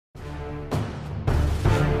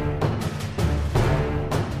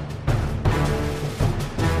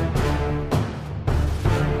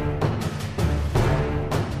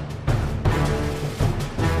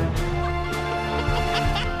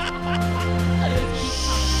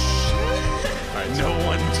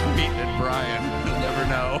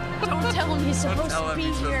He's supposed to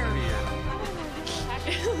be here.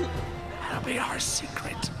 That'll be our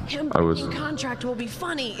secret. Him breaking contract will be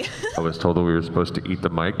funny. I was told that we were supposed to eat the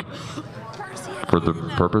mic for the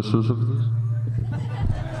purposes of this.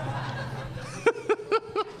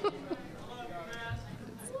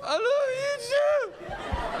 I love you too.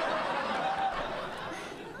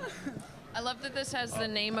 I love that this has the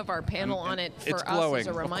name of our panel on it for It's us glowing. as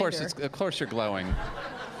a reminder. Of course you're glowing.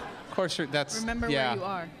 Of course you're, that's, Remember yeah. where you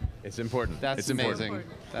are. It's important. That's it's amazing.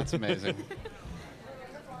 Important. That's amazing.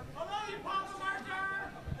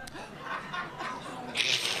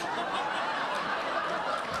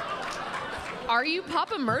 Are you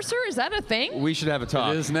Papa Mercer? Is that a thing? We should have a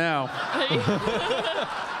talk. It is now.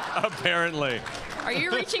 Apparently. Are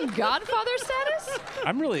you reaching Godfather status?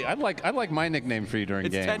 I'm really. I like my nickname for you during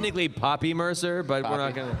It's game. technically Poppy Mercer, but we're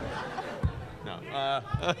not gonna. No.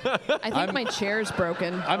 I think my chair's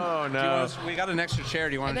broken. Oh no. We got an extra chair.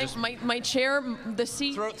 Do you I want to think just my chair, the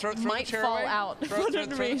seat throw might the chair fall away? out. Throw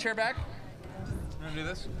the chair back. You want to do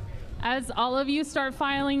this? As all of you start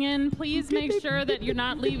filing in, please make sure that you're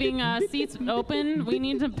not leaving seats open. We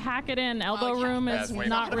need to pack it in. Elbow room is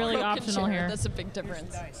not really optional here. That's a big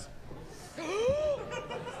difference.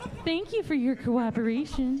 Thank you for your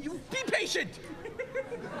cooperation. You be patient.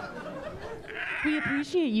 We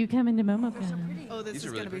appreciate you coming to MomoCon. Oh, this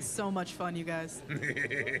is going to be so much fun, you guys. This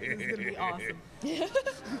is going to be awesome.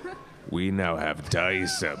 We now have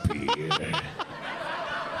dice up here.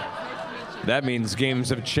 That means games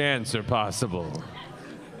of chance are possible.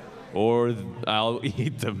 Or I'll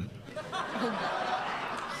eat them.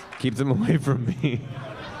 Keep them away from me.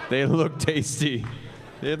 They look tasty.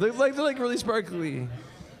 They're like really sparkly.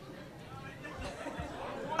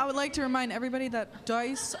 I would like to remind everybody that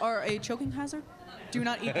dice are a choking hazard. Do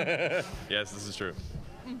not eat them. Yes, this is true.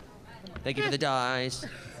 Thank you for the dice.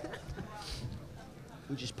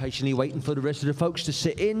 We're just patiently waiting for the rest of the folks to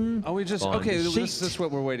sit in. Oh, we just find okay. a This seat. is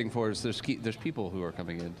what we're waiting for. Is there's people who are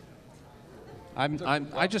coming in.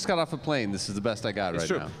 I just got off a plane. This is the best I got It's right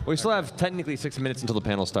true. now. We still have technically 6 minutes until the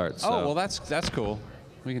panel starts. Oh so. well, that's cool.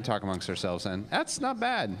 We can talk amongst ourselves then. That's not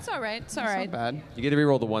bad. It's all right. It's all That's right. not bad. You get to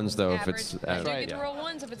reroll the ones though Average. if it's. You do get to roll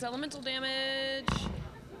ones if it's elemental damage.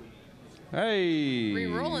 Hey.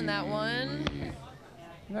 Rerolling that one.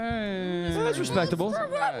 Hey. That's respectable.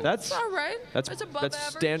 That's all right. That's above that's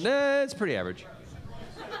average. standard. It's pretty average.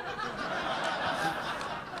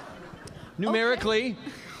 Numerically.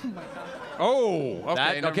 Oh,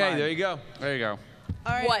 okay. never Okay, mind. there you go. There you go.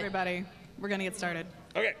 All right, What? everybody. We're going to get started.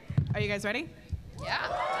 Okay. Are you guys ready? Yeah.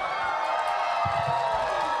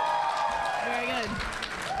 Very good.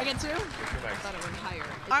 I get two? I thought it went higher.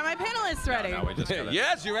 Are my panelists ready? No, we just gotta-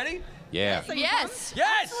 Yes, you ready? Yeah. So you Yes.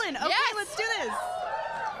 Yes. Excellent. Okay, Yes. let's do this.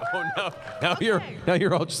 Oh no! Now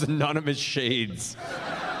you're all just anonymous shades.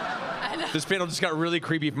 This panel just got really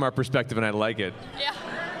creepy from our perspective, and I like it. Yeah.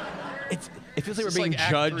 It feels like It's we're being like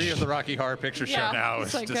Act judged. 3 of the Rocky Horror Picture Show Yeah, now.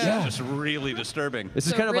 it's It's like just really disturbing. This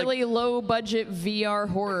is It's kind a of really like low budget VR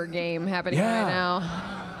horror game happening Yeah. right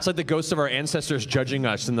now. it's like the ghosts of our ancestors judging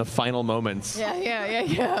us in the final moments.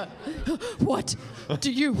 Yeah. What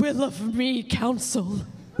do you will of me, counsel?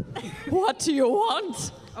 What do you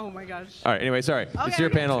want? Oh, my gosh. All right. Anyway, sorry. It's your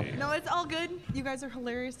Okay. panel. No, it's all good. You guys are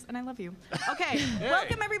hilarious, and I love you. Okay,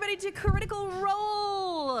 welcome everybody to Critical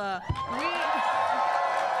Role.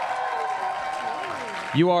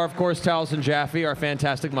 You are, of course, Taliesin Jaffe, our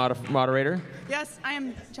fantastic moderator. Yes, I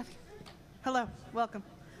am Jaffe. Hello, welcome.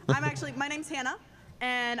 My name's Hannah,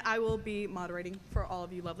 and I will be moderating for all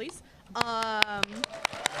of you lovelies.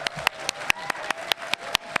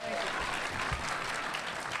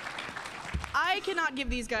 I cannot give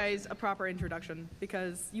these guys a proper introduction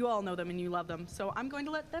because you all know them and you love them, so I'm going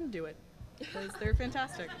to let them do it because they're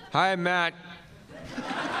fantastic. Hi, Matt.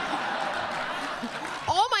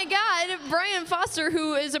 Oh my God, Brian Foster,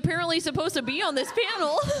 who is apparently supposed to be on this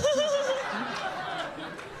panel.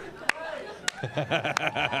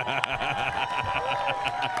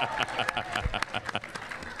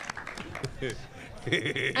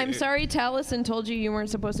 I'm sorry Taliesin told you weren't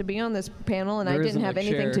supposed to be on this panel, and I didn't have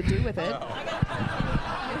anything to do with it.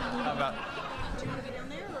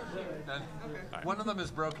 One of them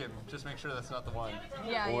is broken. Just make sure that's not the one.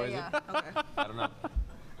 Yeah. Okay. I don't know.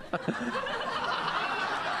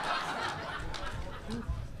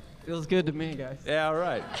 Feels good to me, guys. Yeah, all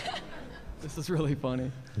right. This is really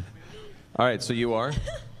funny. All right, so you are?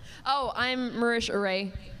 Oh, I'm Marisha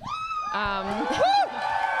Ray.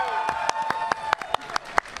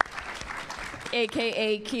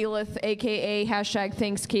 AKA Keyleth, AKA hashtag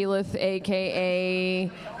thanks Keyleth, AKA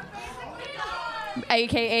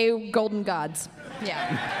Golden Gods.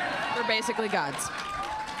 Yeah, we're basically gods.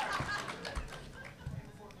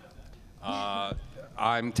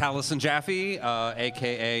 I'm Taliesin Jaffe,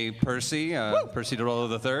 a.k.a. Percy, Percy DeRollo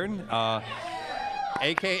III,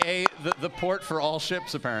 a.k.a. the port for all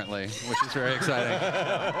ships, apparently, which is very exciting.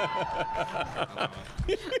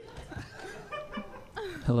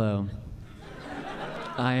 Hello.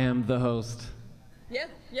 I am the host Yeah,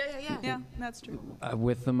 that's true.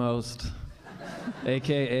 with the most,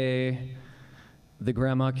 a.k.a. the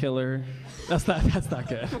grandma killer. That's not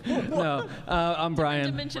good. No, I'm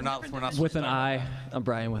Brian. We're not With an I. I'm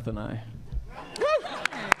Brian with an I.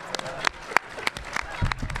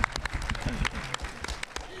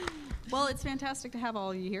 Well, it's fantastic to have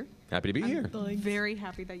all of you here. Happy to be here. Very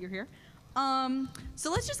happy that you're here.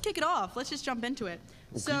 So let's just kick it off. Let's just jump into it.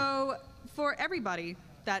 Okay. So for everybody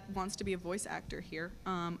that wants to be a voice actor here,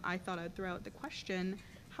 I thought I'd throw out the question,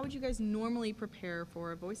 how would you guys normally prepare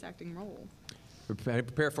for a voice acting role?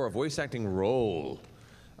 Prepare for a voice acting role.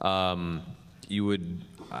 I would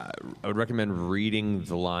recommend reading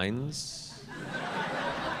the lines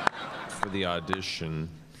for the audition.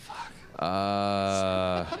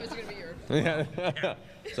 Yeah.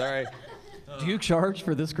 Sorry. Do you charge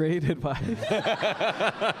for this great advice?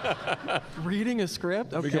 Reading a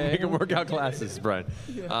script? Okay. We can work out classes, Brian.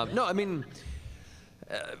 Yeah. No, I mean,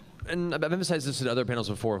 and I've emphasized this at other panels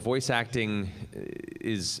before, voice acting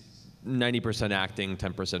is 90% acting,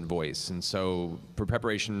 10% voice. And so for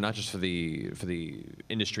preparation, not just for the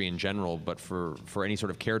industry in general, but for any sort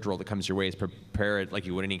of character role that comes your way, is prepare it like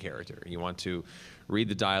you would any character. You want to read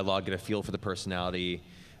the dialogue, get a feel for the personality,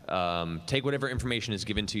 take whatever information is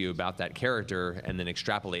given to you about that character, and then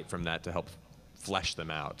extrapolate from that to help flesh them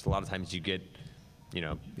out. A lot of times you get,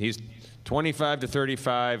 he's 25 to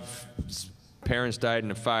 35, his parents died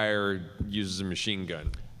in a fire, uses a machine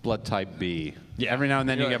gun. Blood type B. Yeah. Every now and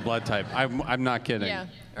then you get blood type. I'm not kidding. Yeah,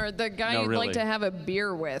 or the guy No, you'd really. like to have a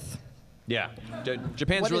beer with. Yeah.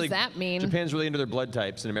 Japan's What really, does that mean? Japan's really into their blood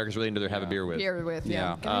types, and America's really into their have a beer with. Beer with,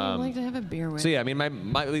 Yeah. Guy you'd like to have a beer with. So yeah, I mean,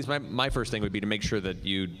 at least my first thing would be to make sure that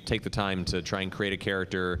you take the time to try and create a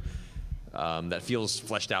character that feels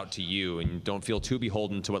fleshed out to you, and don't feel too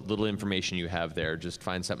beholden to what little information you have there. Just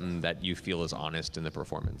find something that you feel is honest in the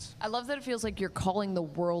performance. I love that it feels like you're calling the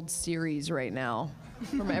World Series right now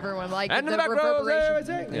from everyone. Like And the in the back row,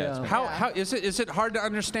 reverberation. yeah. How is it hard to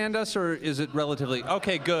understand us, or is it relatively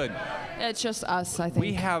okay? Good. It's just us, I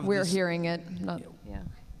think. We're this- hearing it. Not, yeah.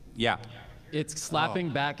 Yeah. It's slapping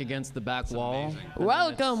back against the back wall.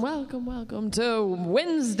 Welcome to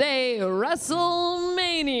Wednesday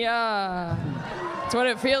WrestleMania. That's what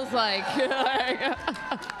it feels like.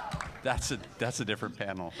 That's a different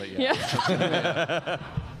panel, but yeah.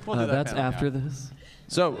 We'll do that That's panel, after yeah. this.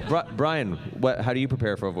 So, Brian, how do you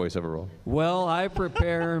prepare for a voiceover role? Well, I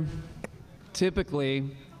prepare,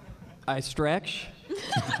 typically, I stretch.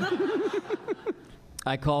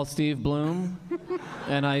 I call Steve Bloom,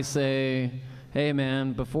 and I say, hey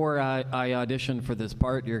man, before I audition for this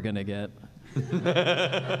part you're gonna get.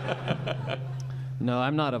 No,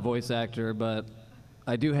 I'm not a voice actor, but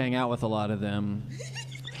I do hang out with a lot of them.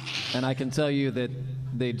 And I can tell you that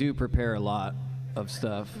they do prepare a lot of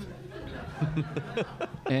stuff.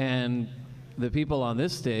 And the people on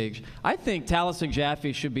this stage, I think Taliesin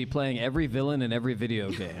Jaffe should be playing every villain in every video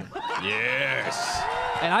game. Yes.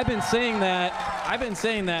 And I've been saying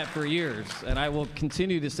that for years, and I will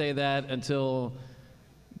continue to say that until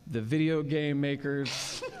the video game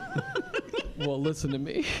makers will listen to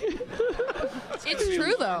me. It's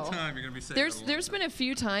true though. There's been a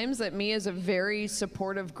few times that me as a very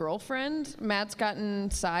supportive girlfriend, Matt's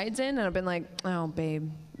gotten sides in, and I've been like, oh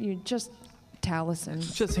babe, you just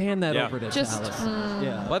Taliesin. Just hand that over to Just, Taliesin.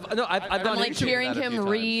 Yeah. Well, I've gone I'm like into hearing that a him few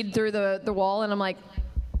read through the wall, and I'm like,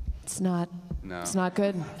 it's not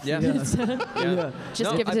good. Yeah. Just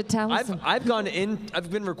give it to Taliesin.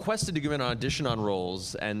 I've been requested to give an audition on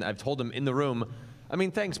roles, and I've told them in the room, I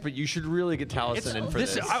mean, thanks, but you should really get Taliesin in for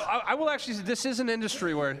this. I will actually say, this is an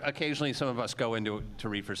industry where occasionally some of us go into to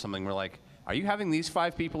read for something. We're like, are you having these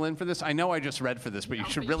 5 people in for this? I know I just read for this, but you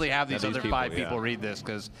should really have these other 5 people read this,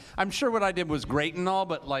 because I'm sure what I did was great and all,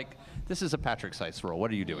 but like, this is a Patrick Seitz role. What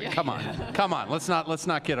are you doing? Come on. Let's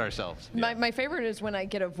not kid ourselves. My favorite is when I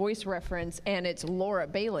get a voice reference and it's Laura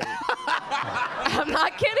Bailey. I'm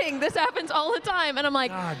not kidding. This happens all the time, and I'm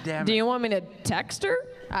like, do you want me to text her?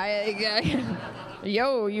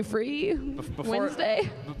 Yo, you free Wednesday?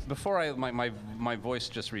 Before my voice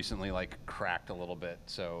just recently like cracked a little bit.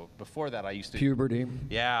 So before that I used to Puberty.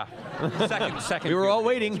 Yeah. Second. We were all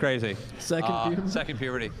puberty. waiting. It's crazy. Second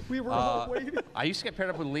Puberty. We were all waiting. I used to get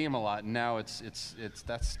paired up with Liam a lot, and now it's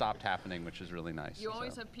that's stopped happening, which is really nice. You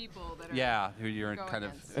always have people that are Yeah, who you're going kind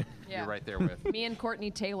of against. you're right there with. Me and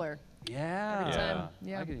Courtney Taylor. Yeah. time.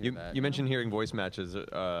 Yeah. I can hear You, that. you mentioned hearing voice matches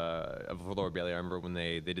of Laura Bailey. I remember when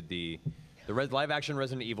they did the live-action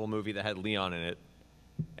Resident Evil movie that had Leon in it,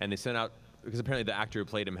 and they sent out, because apparently the actor who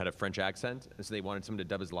played him had a French accent, and so they wanted someone to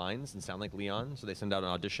dub his lines and sound like Leon, so they sent out an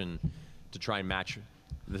audition to try and match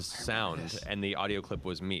the sound, and the audio clip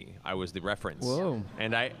was me. I was the reference. Whoa.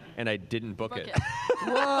 And I didn't book it.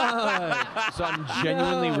 What? So I'm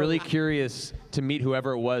genuinely really curious to meet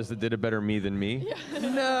whoever it was that did a better me than me.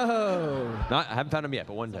 No. I haven't found him yet,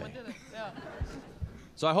 but one day.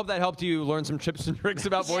 So I hope that helped you learn some tips and tricks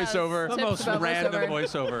about voiceover. The Tips most about random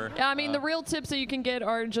voiceover. voiceover. Yeah, I mean, the real tips that you can get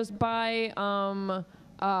are just buy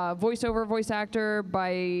Voiceover Voice Actor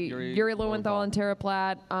by Yuri Lowenthal and Tara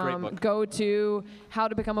Platt. book. Go to How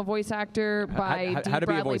to Become a Voice Actor by how D. to be a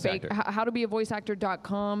Bradley voice Baker. actor.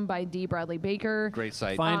 Howtobeavoiceactor.com by D. Bradley Baker. Great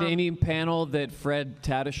site. Find any panel that Fred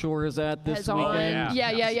Tatasciore is at this Has on. weekend.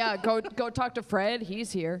 Yeah. Go talk to Fred.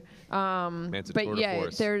 He's here. Man's a But tour de yeah,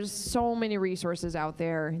 force. there's so many resources out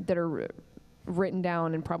there that are written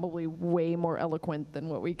down and probably way more eloquent than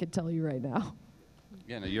what we could tell you right now.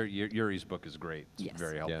 Yeah, no, Yuri's book is great. It's Yes.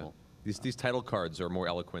 very Yeah. helpful. These title cards are more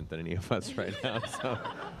eloquent than any of us right now. So.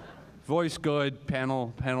 Voice good,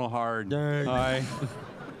 panel hard. High,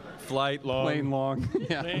 Flight long. plane long.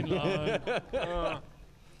 Yeah. Thank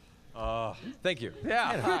you.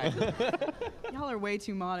 Yeah. Y'all are way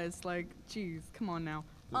too modest. Like, geez, come on now.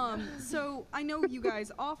 So I know you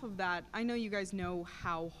guys, off of that, I know you guys know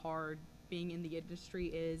how hard being in the industry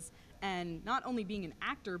is, and not only being an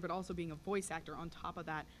actor, but also being a voice actor on top of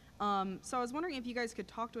that. So I was wondering if you guys could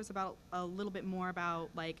talk to us about a little bit more about,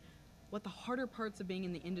 like, what the harder parts of being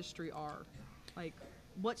in the industry are. Like,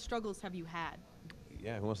 what struggles have you had?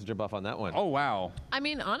 Yeah, who wants to jump off on that one? Oh, wow. I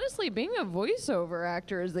mean, honestly, being a voiceover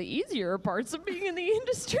actor is the easier parts of being in the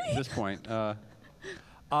industry. At this point.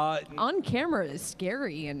 On camera is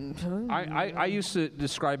scary, and I used to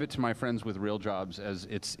describe it to my friends with real jobs as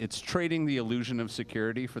it's trading the illusion of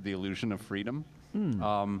security for the illusion of freedom.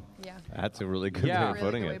 yeah. That's a really good Yeah. way of Really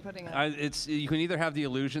putting good way it. of putting it. It's you can either have the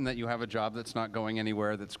illusion that you have a job that's not going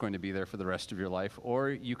anywhere, that's going to be there for the rest of your life, or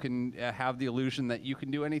you can have the illusion that you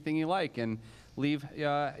can do anything you like and leave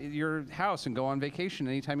your house and go on vacation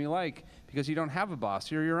anytime you like because you don't have a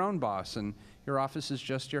boss. You're your own boss, and your office is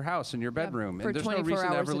just your house and your bedroom. for And there's no 24 reason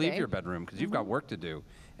to hours ever a leave day. your bedroom because you've got work to do.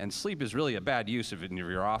 And sleep is really a bad use of it in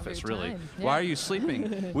your office, your really. time, Why yeah. are you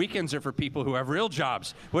sleeping? Weekends are for people who have real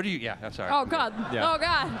jobs. What do you? Yeah, I'm sorry. Oh God! Yeah. Oh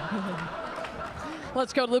God!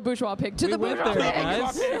 Let's go to the bourgeois pig. To We the went bourgeois there, pig.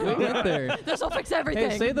 guys. We went there. This will fix everything.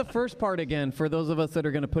 Hey, say the first part again for those of us that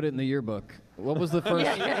are going to put it in the yearbook. What was the first?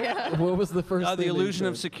 What was the first? The thing that you illusion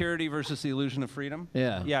of said? security versus the illusion of freedom.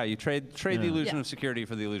 Yeah. Yeah, you trade the illusion Yeah. of security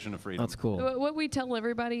for the illusion of freedom. That's cool. What we tell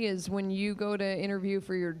everybody is when you go to interview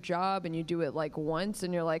for your job and you do it like once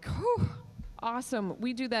and you're like, whew, awesome.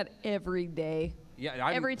 We do that every day.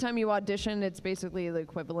 Yeah, Every time you audition, it's basically the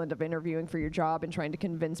equivalent of interviewing for your job and trying to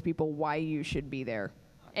convince people why you should be there.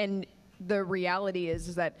 And the reality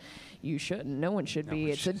is that you shouldn't. No one should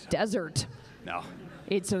be. It's a desert. No.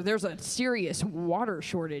 There's a serious water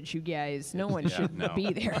shortage, you guys. No one should no.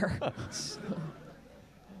 be there.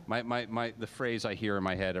 The phrase I hear in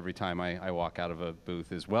my head every time I walk out of a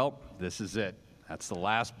booth is, well, this is it. That's the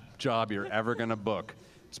last job you're ever going to book.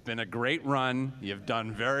 It's been a great run. You've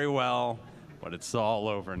done very well, but it's all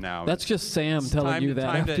over now. That's just Sam telling you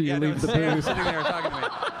that after you leave the Sam booth. sitting there talking to me.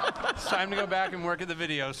 It's time to go back and work at the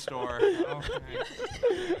video store. Okay.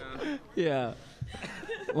 Yeah.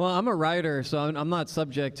 Well, I'm a writer, so I'm not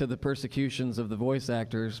subject to the persecutions of the voice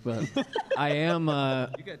actors, but I am.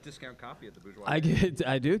 You get discount coffee at the Bourgeois. I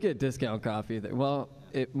do get discount coffee. Well,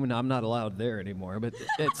 I'm not allowed there anymore, but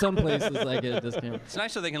at some places I get a discount. It's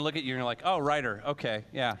nice so they can look at you and you're like, oh, writer, okay,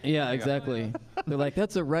 yeah. Yeah, There you go. exactly. They're like,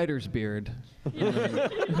 that's a writer's beard.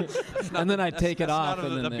 And then I take it off. That's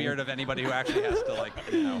and not then the they- beard of anybody who actually has to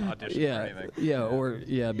audition or Yeah, anything.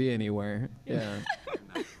 be anywhere. Yeah.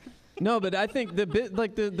 No, but I think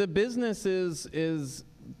the business is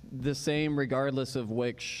the same regardless of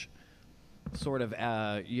which sort of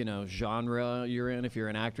genre you're in. If you're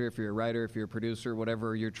an actor, if you're a writer, if you're a producer,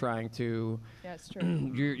 whatever you're trying to. Yeah, it's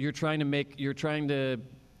true. You're trying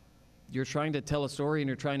to tell a story and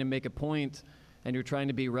you're trying to make a point and you're trying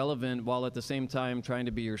to be relevant while at the same time trying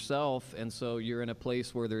to be yourself. And so you're in a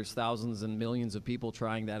place where there's thousands and millions of people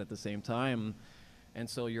trying that at the same time. And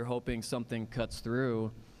so you're hoping something cuts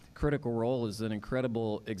through. Critical Role is an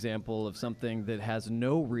incredible example of something that has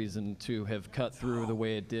no reason to have cut through the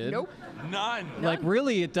way it did. Nope. None. Like,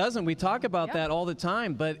 really, it doesn't. We talk about that all the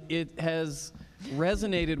time, but it has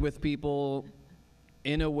resonated with people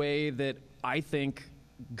in a way that I think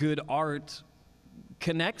good art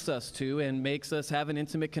connects us to and makes us have an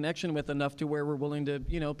intimate connection with enough to where we're willing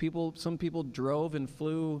to, some people drove and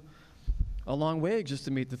flew a long way just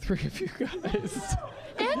to meet the three of you guys.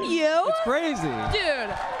 And you? It's crazy. Dude,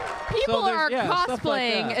 people are stuff like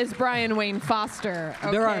cosplaying that. as Brian Wayne Foster.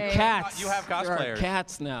 Okay? There are cats. You have There are cosplayers.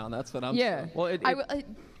 cats now. That's what I'm Yeah. saying. Well,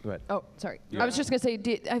 Go ahead. Oh, sorry. I was just going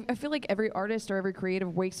to say, I feel like every artist or every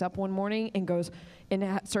creative wakes up one morning and goes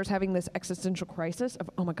and starts having this existential crisis of,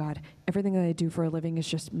 oh my God, everything that I do for a living is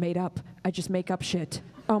just made up. I just make up shit.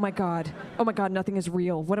 Oh my God, nothing is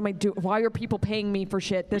real. What am I doing? Why are people paying me for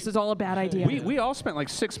shit? This is all a bad idea. We all spent like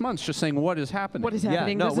 6 months just saying, what is happening? What is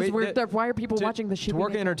happening? no, This is weird. Why are people watching this shit? To work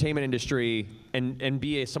in the entertainment industry and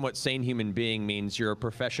be a somewhat sane human being means you're a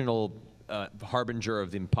professional harbinger of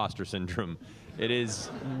the imposter syndrome. It is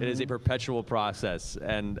a perpetual process,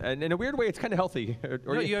 and in a weird way, it's kind of healthy.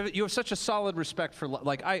 You have such a solid respect for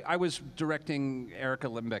like I was directing Erica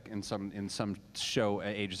Limbeck in some show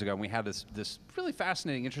ages ago, and we had this really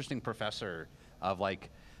fascinating, interesting professor of like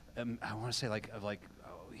I want to say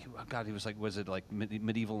he was like, was it like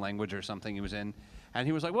medieval language or something he was in, and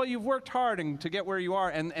he was like, well, you've worked hard to get where you are,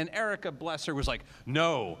 and Erica, bless her, was like,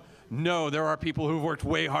 no, there are people who've worked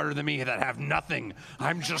way harder than me that have nothing.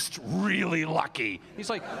 I'm just really lucky. He's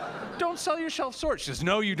like, don't sell yourself short. She says,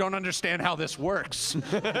 no, you don't understand how this works.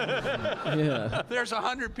 Yeah. There's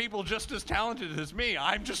 100 people just as talented as me.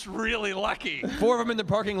 I'm just really lucky. 4 of them in the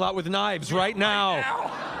parking lot with knives right now.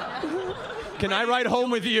 Can I ride home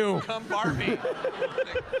with you? Come Barbie.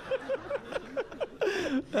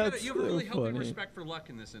 That's you have a really so healthy funny. respect for luck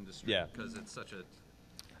in this industry. Yeah. Because it's such a...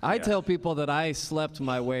 I tell people that I slept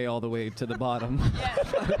my way all the way to the bottom.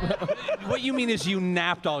 What you mean is you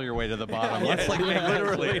napped all your way to the bottom. Let's make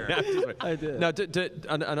that clear. I did. Now,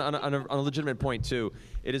 on a legitimate point too,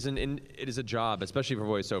 it is a job, especially for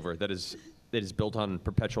voiceover, that is built on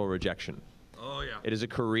perpetual rejection. Oh yeah. It is a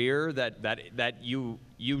career that you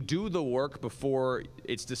do the work before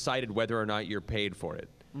it's decided whether or not you're paid for it.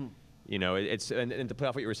 You know, and to play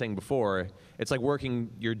off what you were saying before, it's like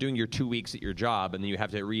you're doing your 2 weeks at your job, and then you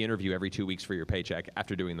have to re-interview every 2 weeks for your paycheck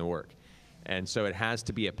after doing the work. And so it has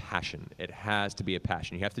to be a passion. It has to be a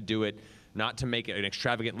passion. You have to do it not to make it an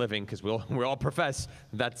extravagant living, because we all profess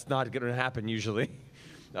that's not going to happen usually.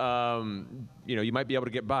 You might be able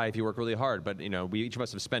to get by if you work really hard, but each of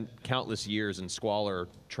us have spent countless years in squalor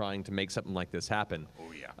trying to make something like this happen.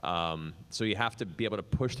 Oh yeah. So you have to be able to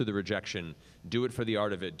push through the rejection, do it for the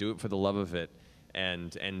art of it, do it for the love of it,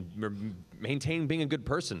 and maintain being a good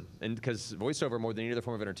person. And because voiceover, more than any other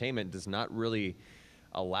form of entertainment, does not really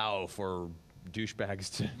allow for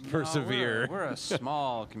douchebags to persevere. We're a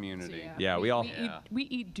small community. Yeah, we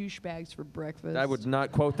eat douchebags for breakfast. I would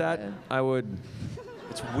not quote that. I would.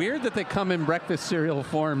 It's weird that they come in breakfast cereal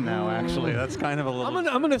form now, actually. That's kind of a little...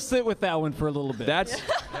 I'm gonna sit with that one for a little bit.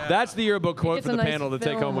 That's the yearbook quote It's for a the nice panel to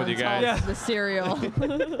take home film with you on guys. top of The cereal.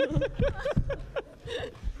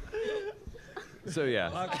 So yeah.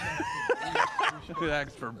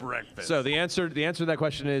 Douchebags for breakfast. So the answer to that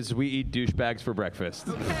question is we eat douchebags for breakfast.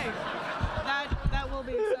 Okay, that will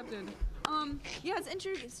be accepted. Yeah, it's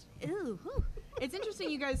interesting. It's interesting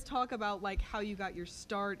you guys talk about like how you got your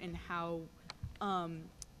start and how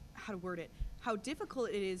to word it, how difficult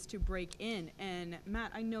it is to break in. And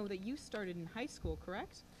Matt, I know that you started in high school,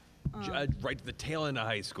 correct? Right to the tail end of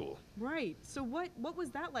high school. Right. So what was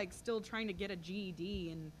that like? Still trying to get a GED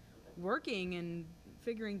and working and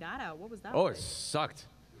figuring that out. What was that? Oh, like? it sucked.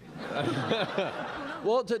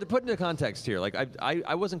 Well, to put into context here, like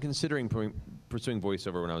I wasn't considering pursuing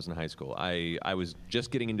voiceover when I was in high school. I was just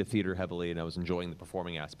getting into theater heavily, and I was enjoying the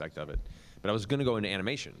performing aspect of it. But I was going to go into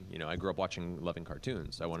animation. I grew up loving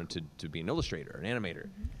cartoons. I wanted to be an illustrator, an animator.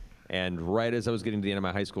 Mm-hmm. And right as I was getting to the end of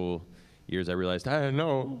my high school years, I realized,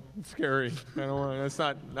 no, it's scary. I don't want. That's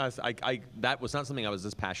not. That was not something I was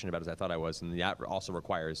as passionate about as I thought I was, and that also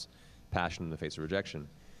requires passion in the face of rejection.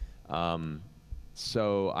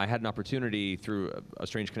 So I had an opportunity through a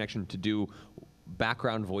strange connection to do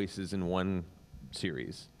background voices in one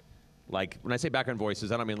series. Like, when I say background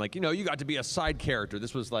voices, I don't mean like, you got to be a side character.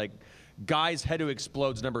 This was like, guy's head who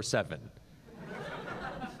explodes number 7.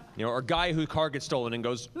 Or guy whose car gets stolen and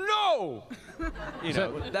goes, no!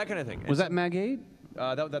 That kind of thing. Was that Mag 8?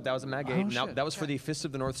 That was a Mag 8. Now, that was for the Fists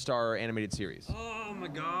of the North Star animated series. Oh my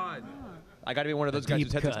God. I got to be one of those guys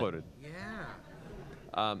whose head cut. exploded.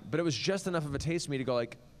 Yeah. But it was just enough of a taste for me to go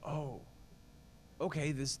like, oh,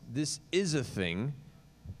 okay, this is a thing.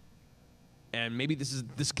 And maybe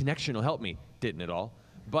this connection will help me. Didn't at all.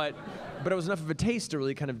 But it was enough of a taste to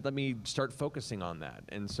really kind of let me start focusing on that.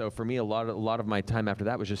 And so for me, a lot of my time after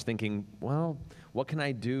that was just thinking, well, what can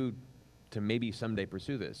I do to maybe someday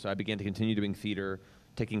pursue this? So I began to continue doing theater,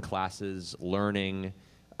 taking classes, learning,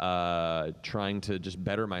 trying to just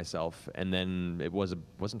better myself. And then it wasn't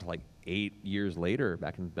until like 8 years later,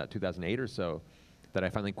 back in about 2008 or so, that I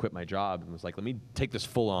finally quit my job and was like, let me take this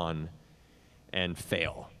full on and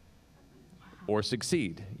fail. Or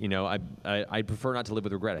succeed. You know, I prefer not to live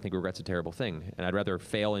with regret. I think regret's a terrible thing. And I'd rather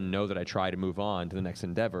fail and know that I tried to move on to the next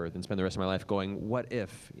endeavor than spend the rest of my life going, what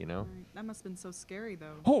if, you know? Right. That must have been so scary,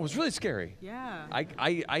 though. Oh, it was really scary. Yeah.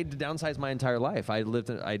 I had to downsize my entire life. I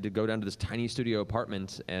had to go down to this tiny studio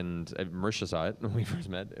apartment, and Marisha saw it when we first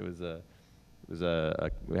met. I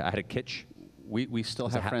had a kitchen. We still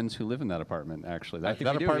have friends who live in that apartment, actually. That we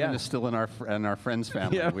do, apartment yeah. is still in our friend's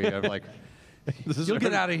family. Yeah. We have like, you'll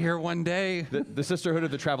get out of here one day. The sisterhood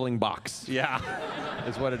of the traveling box. Yeah.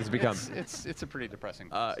 Is what it has become. It's a pretty depressing.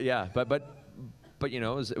 Yeah, but you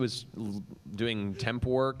know, it was doing temp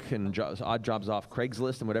work and odd jobs off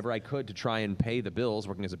Craigslist and whatever I could to try and pay the bills,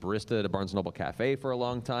 working as a barista at a Barnes & Noble cafe for a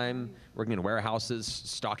long time, working in warehouses,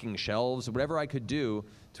 stocking shelves, whatever I could do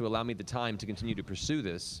to allow me the time to continue to pursue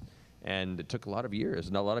this. And it took a lot of years,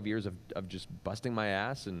 of just busting my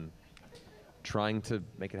ass and trying to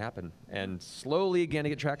make it happen. And slowly again to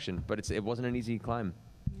get traction, but it wasn't an easy climb.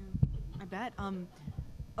 Yeah, I bet.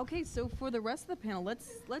 Okay, so for the rest of the panel,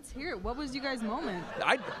 let's hear it. What was you guys' moment?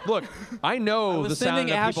 I know the sound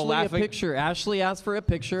of people laughing. A picture. Ashley asked for a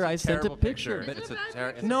picture. I sent a picture. But it's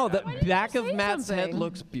no, the back of Matt's something? head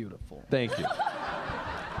looks beautiful. Thank you.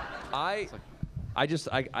 I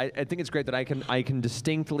think it's great that I can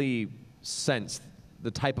distinctly sense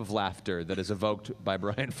the type of laughter that is evoked by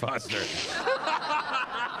Brian Foster.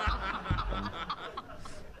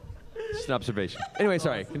 Just an observation. Anyway,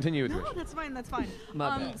 sorry. Continue with No, Rich. that's fine. That's fine.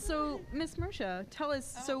 My bad. So, Miss Marisha, tell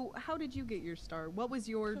us. So, how did you get your start? What was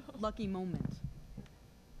your lucky moment?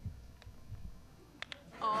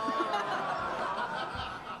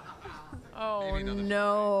 Oh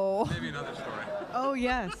no. Maybe another story. Oh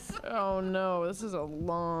yes. Oh no, this is a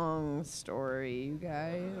long story, you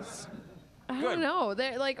guys. I don't know.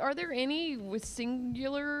 Are there any with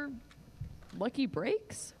singular lucky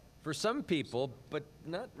breaks? For some people, but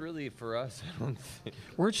not really for us, I don't think.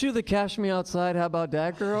 Weren't you the cash me outside? How about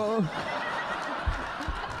that, girl?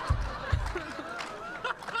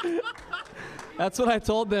 That's what I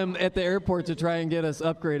told them at the airport to try and get us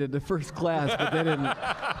upgraded to first class, but they didn't.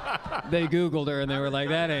 They Googled her and they were like,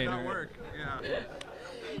 that ain't her. Work. Yeah.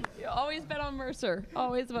 You always bet on Mercer.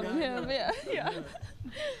 Always bet on him. Yeah.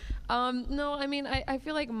 No, I mean, I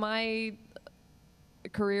feel like my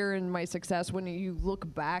career and my success, when you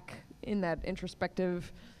look back in that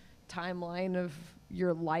introspective timeline of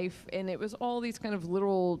your life, and it was all these kind of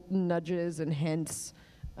little nudges and hints,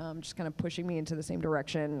 just kind of pushing me into the same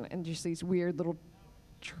direction, and just these weird little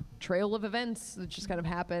trail of events that just kind of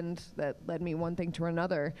happened that led me one thing to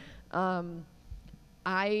another.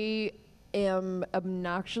 I am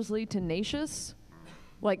obnoxiously tenacious,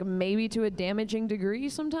 like maybe to a damaging degree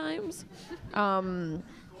sometimes.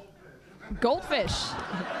 Goldfish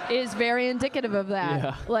is very indicative of that.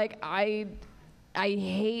 Yeah. Like I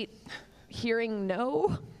hate hearing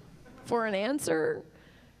no for an answer.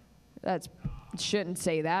 Shouldn't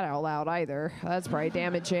say that out loud either. That's probably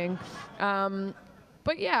damaging.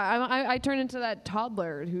 But yeah, I turn into that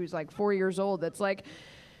toddler who's like 4 years old that's like,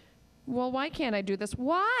 well, why can't I do this?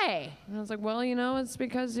 Why? And I was like, well, you know, it's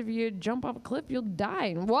because if you jump off a cliff, you'll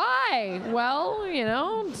die. Why? Well, you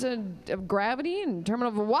know, it's of gravity and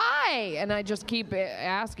terminal of why? And I just keep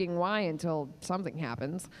asking why until something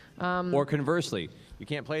happens. Or conversely, you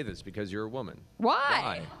can't play this because you're a woman.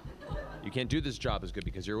 Why? You can't do this job as good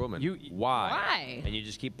because you're a woman. Why? And you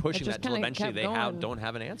just keep pushing just that until kinda eventually kept going. don't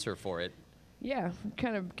have an answer for it. Yeah,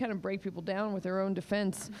 kind of break people down with their own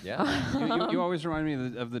defense. Yeah. you always remind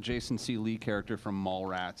me of the Jason C. Lee character from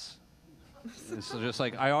Mallrats. It's just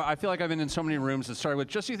like, I feel like I've been in so many rooms that started with,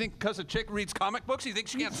 just you think because a chick reads comic books, you think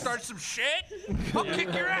she can't start some shit? I'll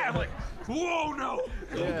kick your ass. I'm like, whoa, no.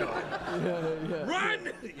 Yeah.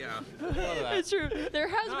 Run! Yeah. It's true. There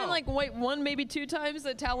has been like one, maybe two times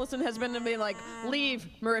that Taliesin has been to me like, leave,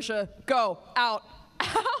 Marisha, go, out.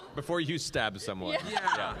 Before you stab someone.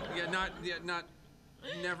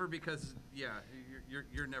 Never because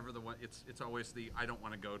you're never the one. It's always the I don't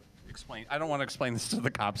want to go explain. I don't want to explain this to the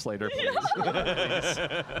cops later, please. Please.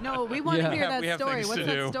 No, we want to hear we that have story. things What's to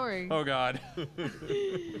that do. story? Oh God.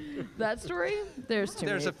 That story? There's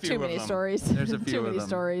a few too of many them. stories. There's a few too of many them.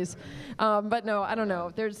 stories. But no, I don't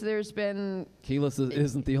know. There's been Keyless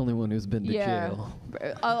isn't the only one who's been to jail.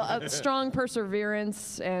 a strong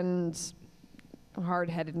perseverance and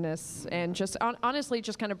hard-headedness, and just honestly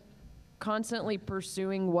just kind of constantly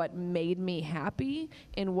pursuing what made me happy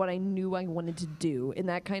and what I knew I wanted to do, and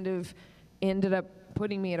that kind of ended up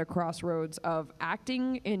putting me at a crossroads of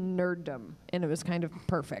acting and nerddom, and it was kind of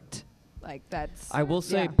perfect. Like that's. I will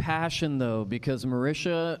say passion though, because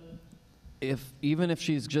Marisha, even if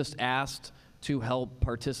she's just asked to help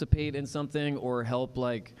participate in something or help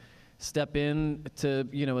like step in to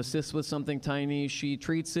assist with something tiny, she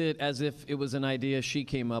treats it as if it was an idea she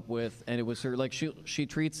came up with and it was her. Like she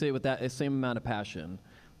treats it with that same amount of passion,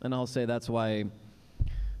 and I'll say that's why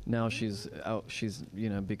now she's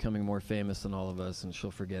becoming more famous than all of us, and she'll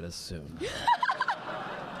forget us soon.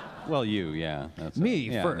 Well, yeah. That's Me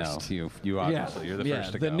No, first. you obviously. You're the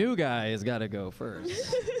first to go. The new guy has got to go first.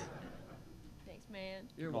 Thanks, man.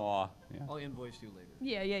 Aw, yeah. I'll invoice you later.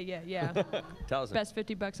 Yeah. Taliesin. Best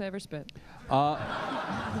 $50 I ever spent.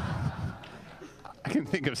 I can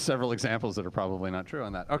think of several examples that are probably not true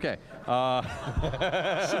on that. Okay.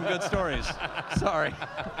 Some good stories. Sorry.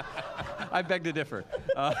 I beg to differ.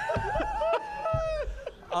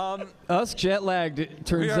 Us jet lagged, it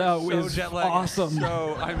turns out, is awesome.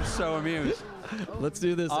 So I'm so amused. Let's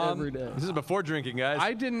do this every day. This is before drinking, guys.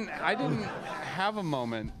 I didn't have a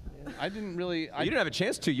moment. I didn't really. You didn't have a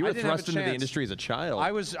chance to. You were thrust into the industry as a child.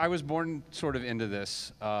 I was born sort of into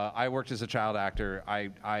this. I worked as a child actor. I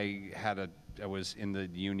was in the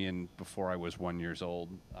union before I was 1 year old.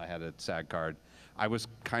 I had a SAG card. I was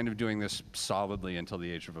kind of doing this solidly until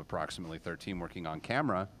the age of approximately 13, working on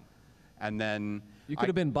camera, and then you could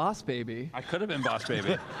have been Boss Baby. I could have been Boss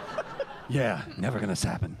Baby. Yeah, never gonna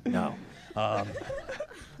happen. No, Boss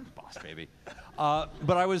Baby.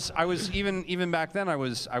 But I was even back then. I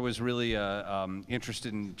was really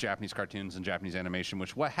interested in Japanese cartoons and Japanese animation,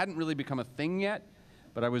 which hadn't really become a thing yet.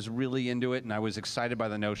 But I was really into it, and I was excited by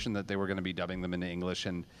the notion that they were going to be dubbing them into English,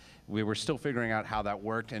 and we were still figuring out how that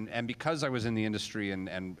worked. And because I was in the industry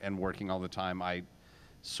and working all the time, I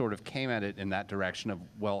sort of came at it in that direction of,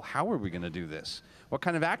 well, how are we going to do this? What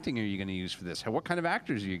kind of acting are you going to use for this? What kind of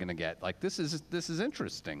actors are you going to get? Like, this is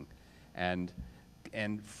interesting. And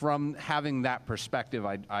from having that perspective,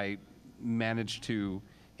 I managed to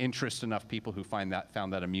interest enough people who found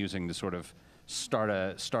that amusing to sort of start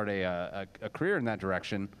a career in that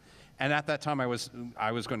direction. And at that time, I was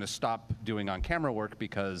going to stop doing on-camera work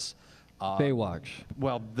because Baywatch.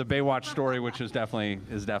 Well, the Baywatch story, which is definitely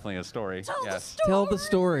a story. Tell the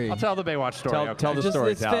story. I'll tell the Baywatch story. Tell the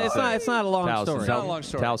story. It's not a long story. It's not a long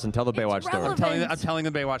story. Taliesin, tell the Baywatch story. I'm telling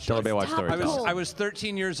the Baywatch story. Tell the Baywatch story. I was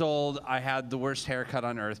 13 years old. I had the worst haircut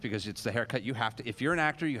on earth because it's the haircut you have to. If you're an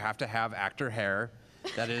actor, you have to have actor hair.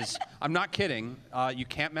 That is, I'm not kidding. You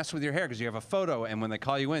can't mess with your hair because you have a photo, and when they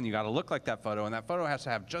call you in, you got to look like that photo, and that photo has to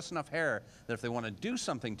have just enough hair that if they want to do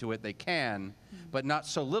something to it, they can, but not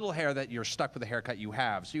so little hair that you're stuck with the haircut you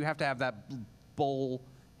have. So you have to have that bowl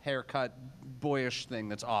haircut, boyish thing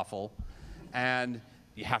that's awful, and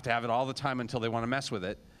you have to have it all the time until they want to mess with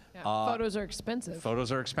it. Yeah. Photos are expensive.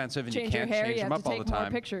 Photos are expensive, and change you can't your hair, change you them have up to all the take time.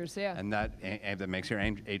 more pictures, yeah. And that makes your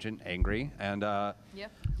agent angry. And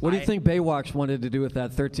what do you think Baywatch wanted to do with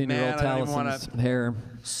that 13-year-old Talison's hair?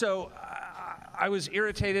 So I was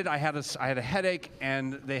irritated. I had a headache,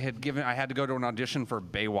 and I had to go to an audition for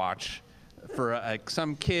Baywatch for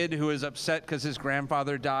some kid who was upset because his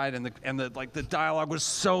grandfather died, and the dialogue was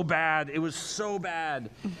so bad. It was so bad.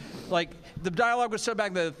 Like, the dialogue was so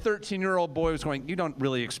bad, the 13-year-old boy was going, "You don't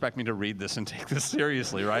really expect me to read this and take this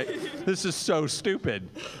seriously, right? This is so stupid.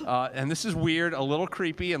 And this is weird, a little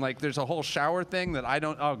creepy, and like there's a whole shower thing that I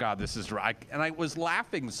don't, oh God, this is right." And I was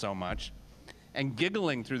laughing so much and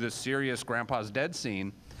giggling through this serious grandpa's dead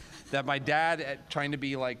scene that my dad, trying to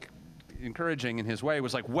be like encouraging in his way,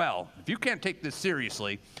 was like, "Well, if you can't take this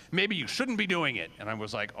seriously, maybe you shouldn't be doing it." And I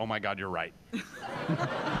was like, "Oh my God, you're right."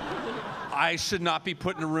 I should not be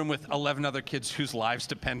put in a room with 11 other kids whose lives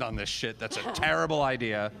depend on this shit. That's a terrible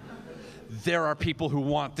idea. There are people who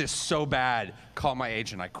want this so bad. Call my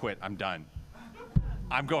agent. I quit. I'm done.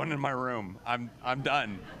 I'm going in my room. I'm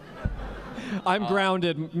done. I'm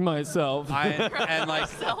grounded myself. I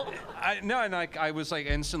was like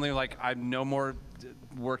instantly like, I'm no more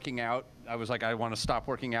working out. I was like, I want to stop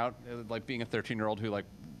working out. Like, being a 13-year-old who like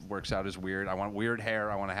works out is weird. I want weird hair.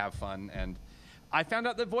 I want to have fun. And I found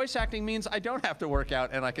out that voice acting means I don't have to work out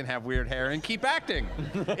and I can have weird hair and keep acting.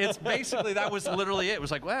 It's basically, that was literally it. It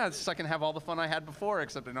was like, well, I can have all the fun I had before,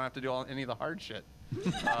 except I don't have to do any of the hard shit.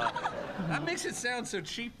 That makes it sound so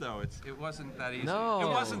cheap, though. It wasn't that easy. No. It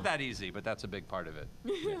wasn't that easy, but that's a big part of it.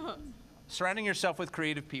 Yeah. Surrounding yourself with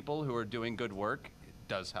creative people who are doing good work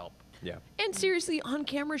does help. Yeah. And seriously,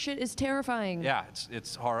 on-camera shit is terrifying. Yeah,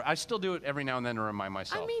 it's horror. I still do it every now and then to remind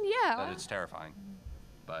myself. I mean, yeah. That it's terrifying,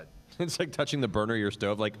 but. It's like touching the burner of your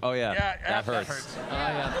stove, like, oh yeah, that hurts. That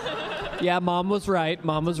hurts. Yeah. Yeah, Mom was right.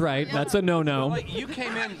 Mom was right. That's a no-no. Like, you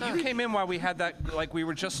came in while we had that, like, we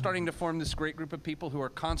were just starting to form this great group of people who are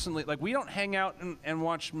constantly, like, we don't hang out and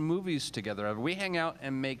watch movies together. We hang out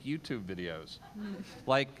and make YouTube videos.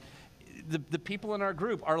 Like, the people in our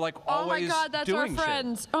group are like always doing shit. Oh my God, that's our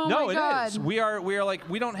friends. Oh no, my God. it is. We are like,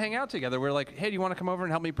 we don't hang out together. We're like, hey, do you want to come over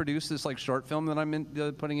and help me produce this like short film that I'm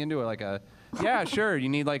putting into it? Like yeah, sure. You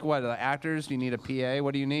need like what? Actors? You need a PA?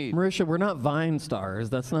 What do you need? Marisha, we're not Vine stars.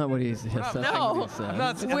 That's not what he's. No,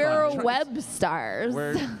 we're web stars.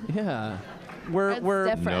 We're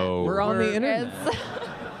We're on the internet.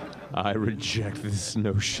 I reject this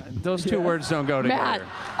notion. Those two words don't go together.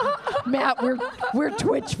 Matt, we're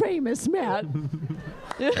Twitch famous, Matt.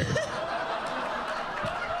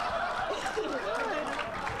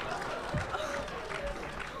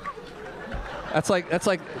 That's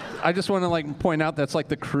like. I just want to like point out that's like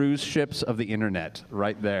the cruise ships of the internet,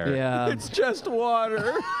 right there. Yeah. It's just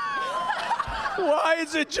water. Why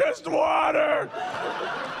is it just water?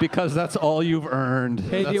 Because that's all you've earned.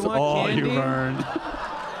 Hey, that's do you want all candy? you've earned.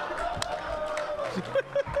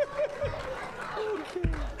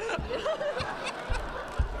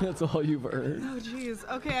 That's all you've earned. Oh, jeez.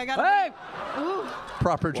 Okay, I got to... Hey! Ooh.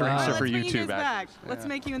 Proper drinks are for Let's bring you YouTube. guys back. Let's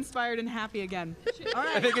make you inspired and happy again. All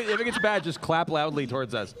right. If it gets bad, just clap loudly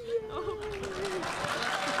towards us.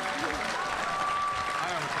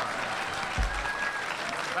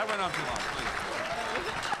 That went on too long.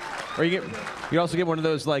 Or you also get one of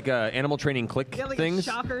those like animal training click Yeah, like a things.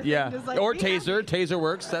 shocker thing, Yeah. just like, Or be taser. happy. Taser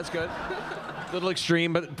works. That's good. A little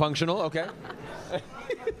extreme but functional. Okay.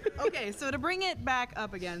 Okay, so to bring it back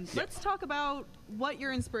up again, let's talk about what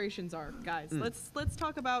your inspirations are, guys. Let's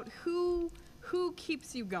talk about who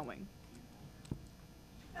keeps you going.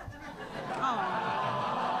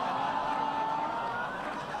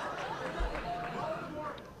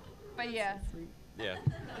 But yeah. Yeah.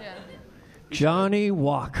 Yeah. Johnny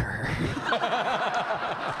Walker.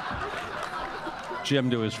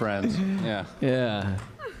 Jim to his friends. Yeah. Yeah.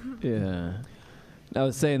 Yeah. I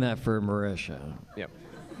was saying that for Marisha. Yep.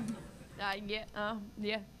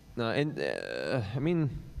 Yeah. No, and I mean,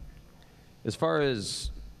 as far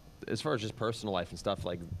as just personal life and stuff,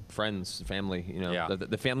 like friends, family, you know, Yeah.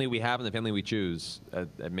 the family we have and the family we choose,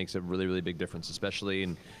 that makes a really, really big difference, especially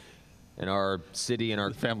in our city and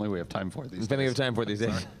our family we have time for these days. family we have time for these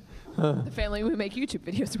days. The family we make YouTube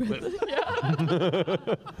videos with.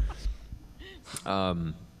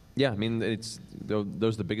 Yeah, I mean, those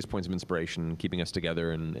are the biggest points of inspiration, keeping us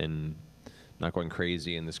together and not going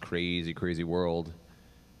crazy in this crazy, crazy world.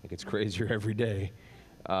 It gets crazier every day.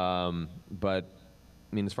 But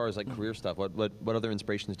I mean, as far as like career stuff, what other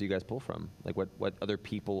inspirations do you guys pull from? Like what other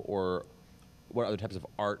people or what other types of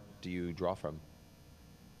art do you draw from?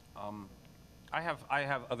 I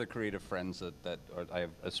have other creative friends that I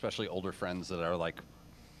have especially older friends that are like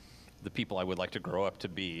the people I would like to grow up to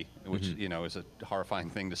be, which you know is a horrifying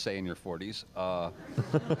thing to say in your 40s. I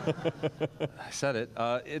said it.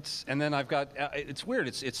 And then I've got it's weird.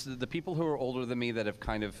 It's the people who are older than me that have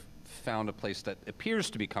kind of found a place that appears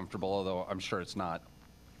to be comfortable, although I'm sure it's not.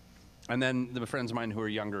 And then the friends of mine who are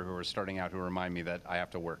younger, who are starting out, who remind me that I have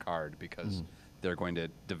to work hard because they're going to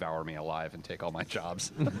devour me alive and take all my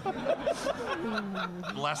jobs.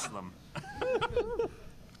 Bless them.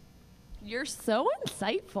 You're so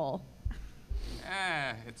insightful.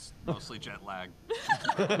 It's mostly jet lag.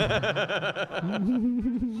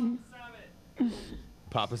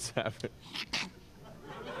 Papa Savage.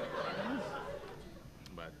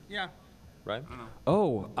 But yeah. Right?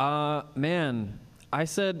 Oh, man. I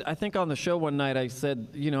think on the show one night, I said,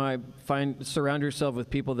 you know, surround yourself with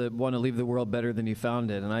people that want to leave the world better than you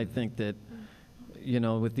found it. And I think that, you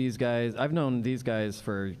know, with these guys, I've known these guys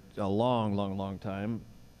for a long, long, long time.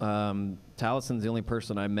 Taliesin's the only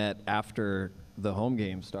person I met after the home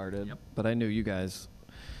game started, but I knew you guys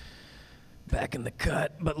back in the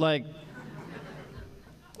cut. But like,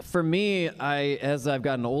 for me, as I've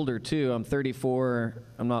gotten older too, I'm 34,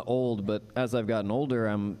 I'm not old, but as I've gotten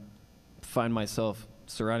older, find myself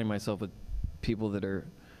surrounding myself with people that are,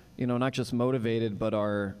 you know, not just motivated, but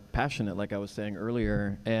are passionate, like I was saying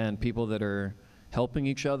earlier, and people that are helping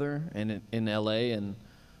each other. And in LA and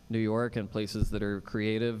New York and places that are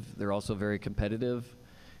creative, they're also very competitive.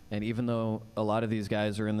 And even though a lot of these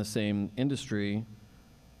guys are in the same industry,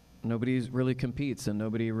 nobody really competes, and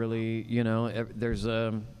nobody really, you know,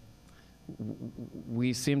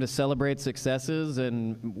 we seem to celebrate successes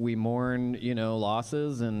and we mourn, you know,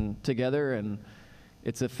 losses and together, and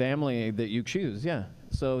it's a family that you choose. Yeah.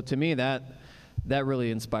 So to me, that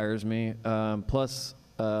really inspires me. Plus,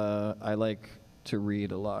 I like to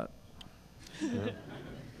read a lot.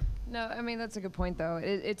 No, I mean, that's a good point, though.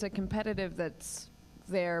 It's a competitive that's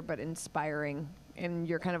there, but inspiring. And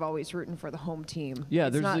you're kind of always rooting for the home team. Yeah,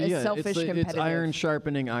 it's not as selfish competitive. It's iron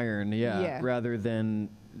sharpening iron, Yeah. rather than,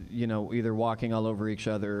 either walking all over each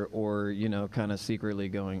other or, kind of secretly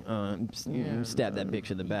going, stab that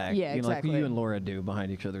bitch in the back. Yeah, exactly. Like you and Laura do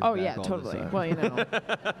behind each other's Oh, back yeah, all totally. the time.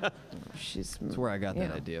 Well, she's... That's where I got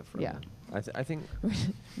that idea from. Yeah. I think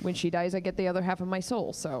when she dies, I get the other half of my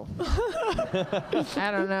soul. So I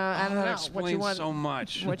don't know. That What you explains want? so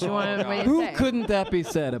much. What you want? What you Who say? couldn't that be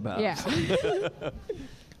said about? Yeah.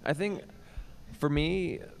 I think, for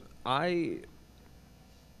me, I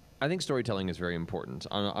think storytelling is very important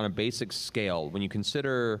on a basic scale. When you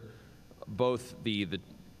consider both the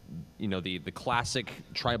classic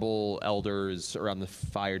tribal elders around the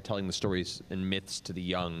fire telling the stories and myths to the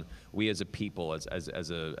young, we as a people, as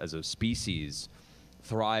a species,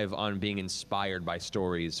 thrive on being inspired by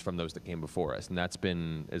stories from those that came before us, and that's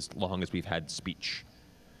been as long as we've had speech.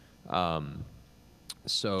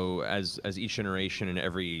 So as each generation and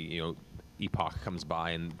every epoch comes by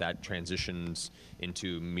and that transitions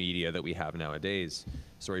into media that we have nowadays,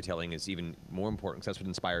 storytelling is even more important because that's what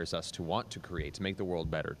inspires us to want to create, to make the world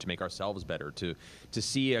better, to make ourselves better, to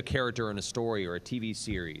see a character in a story or a TV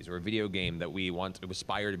series or a video game that we want to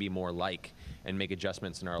aspire to be more like and make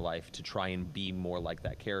adjustments in our life to try and be more like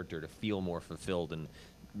that character, to feel more fulfilled and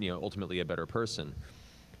ultimately a better person.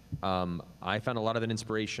 I found a lot of that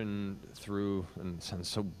inspiration through, and it sounds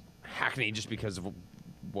so hackneyed just because of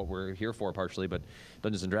what we're here for partially, but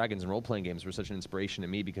Dungeons & Dragons and role-playing games were such an inspiration to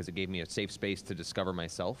me because it gave me a safe space to discover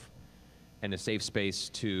myself and a safe space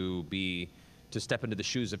to step into the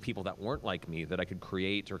shoes of people that weren't like me, that I could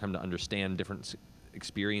create or come to understand different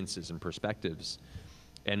experiences and perspectives.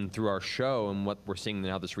 And through our show and what we're seeing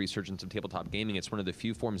now, this resurgence of tabletop gaming, it's one of the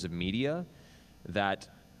few forms of media that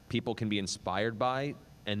people can be inspired by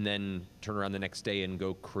and then turn around the next day and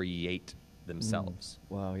go create themselves.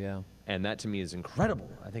 Wow, yeah. And that to me is incredible.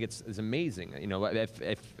 I think it's amazing.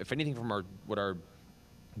 If anything from what our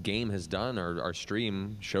game has done, our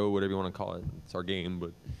stream, show, whatever you want to call it, it's our game,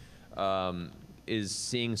 but is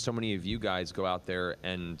seeing so many of you guys go out there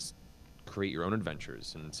and create your own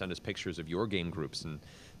adventures and send us pictures of your game groups and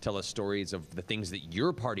tell us stories of the things that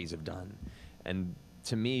your parties have done. And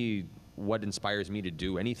to me, what inspires me to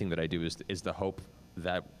do anything that I do is the hope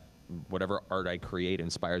that whatever art I create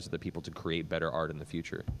inspires other people to create better art in the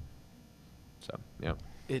future. So, yeah.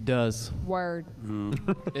 It does. Word.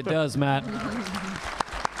 It does, Matt.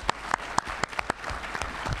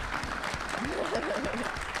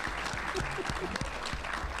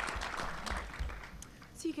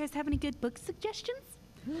 So you guys have any good book suggestions?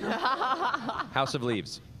 House of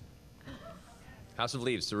Leaves. House of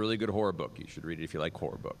Leaves is a really good horror book. You should read it if you like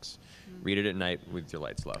horror books. Read it at night with your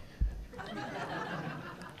lights low.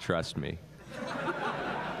 Trust me.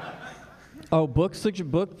 Oh, book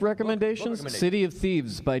recommendations? Book City of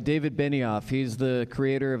Thieves by David Benioff. He's the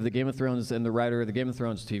creator of the Game of Thrones and the writer of the Game of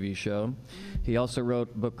Thrones TV show. He also wrote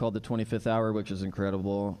a book called The 25th Hour, which is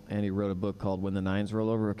incredible, and he wrote a book called When the Nines Roll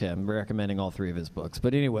Over. Okay, I'm recommending all three of his books.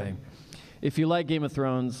 But anyway, if you like Game of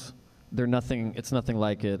Thrones, it's nothing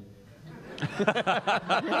like it.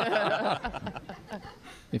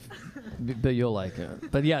 But you'll like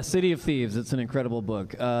it. But yeah, City of Thieves, it's an incredible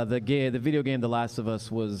book. The video game The Last of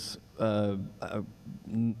Us was,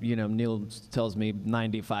 Neil tells me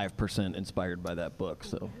 95% inspired by that book.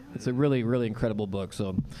 So it's a really, really incredible book.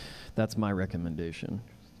 So that's my recommendation.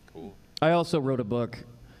 Cool. I also wrote a book.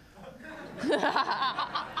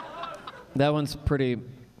 That one's pretty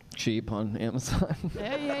cheap on Amazon.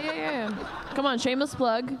 Yeah. Come on, shameless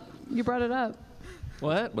plug. You brought it up.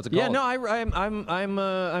 What? What's it called? Yeah, no, I'm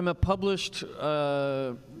a published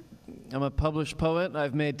poet.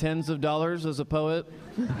 I've made tens of dollars as a poet.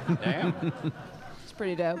 Damn. It's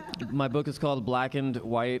pretty dope. My book is called Black and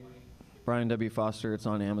White, Brian W. Foster. It's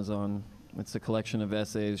on Amazon. It's a collection of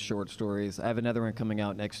essays, short stories. I have another one coming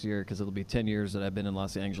out next year because it'll be 10 years that I've been in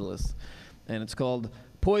Los Angeles. And it's called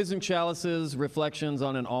Poison Chalices, Reflections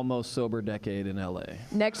on an Almost Sober Decade in L.A.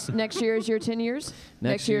 Next year is your 10 years?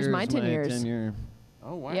 Next year's my 10 years. 10 year.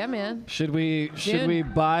 Oh, wow. Yeah, man. Should we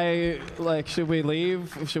buy, should we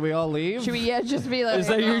leave? Should we all leave? Should we, just be like... Is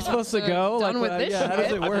that you're supposed to go? Done with this yeah, how does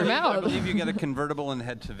shit. it work? I'm I out. believe you get a convertible and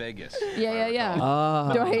head to Vegas. Yeah.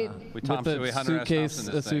 Ah. Do I... We With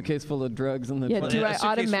a suitcase full of drugs in the Yeah, do I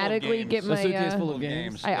automatically get my... A suitcase full of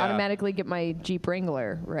games. I automatically get my Jeep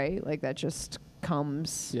Wrangler, right? Like that just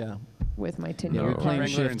comes Yeah. with my 10 No. year Plane plan.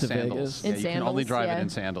 shift to sandals. Vegas. Yeah, In you sandals, can only drive yeah. it in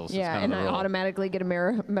sandals. Yeah, That's and kind I of the rule. automatically get a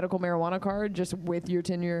medical marijuana card just with your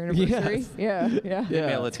 10 year anniversary. Yes. Yeah.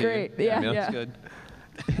 Mail it It's to you. great. Yeah, Yeah. that's good.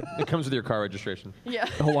 It comes with your car registration. Yeah.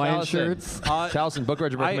 Hawaiian Taliesin. shirts. Taliesin, book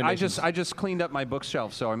recommendations. I just cleaned up my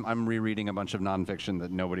bookshelf, so I'm rereading a bunch of nonfiction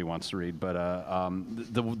that nobody wants to read. But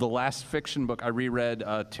the last fiction book I reread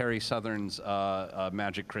Terry Southern's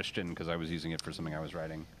Magic Christian because I was using it for something I was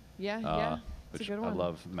writing. Yeah. It's Which a good one. I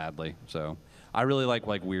love madly. So I really like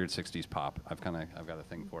weird '60s pop. I've got a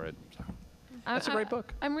thing for it. So. That's a great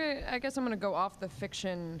book. I guess I'm gonna go off the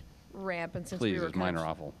fiction ramp, and since Please, we were as mine kind are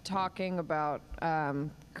of awful. talking about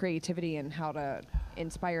creativity and how to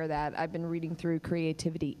inspire that, I've been reading through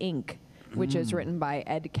Creativity Inc., which is written by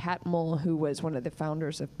Ed Catmull, who was one of the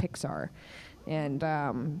founders of Pixar, and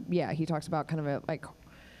he talks about kind of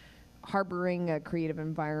harboring a creative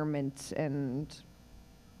environment and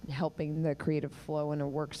helping the creative flow in a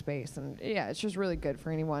workspace, and it's just really good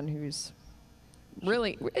for anyone who's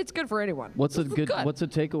it's good for anyone. What's a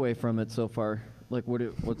takeaway from it so far? Like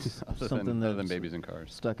what's something other than babies and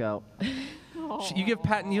cars stuck out? You give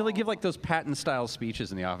those Patton style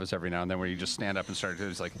speeches in the office every now and then where you just stand up and start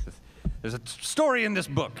to there's a story in this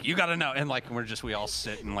book you got to know, and we all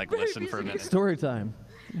sit and listen for a minute. Story time.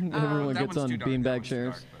 Everyone gets on beanbag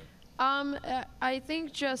chairs. I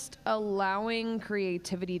think just allowing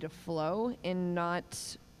creativity to flow and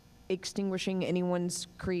not extinguishing anyone's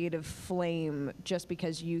creative flame just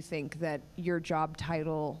because you think that your job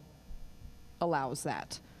title allows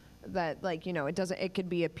that. It could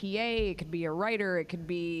be a PA, it could be a writer, it could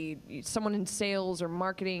be someone in sales or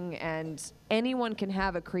marketing, and anyone can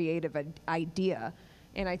have a creative idea.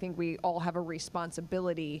 And I think we all have a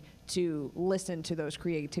responsibility to listen to those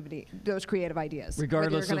creative ideas.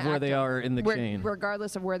 Regardless of where they are in the chain.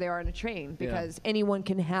 Regardless of where they are in a chain, because anyone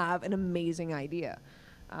can have an amazing idea.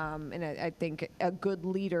 And I think a good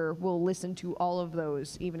leader will listen to all of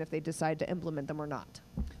those, even if they decide to implement them or not.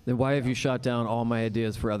 Then why have you shot down all my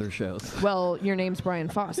ideas for other shows? Well, your name's Brian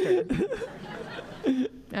Foster.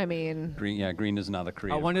 I mean, green is not a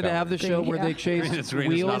creative. I wanted to have the show where they chase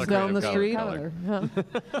wheels down the street.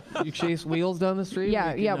 You chase wheels down the street?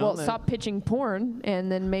 Yeah. Well, stop pitching porn, and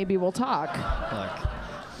then maybe we'll talk.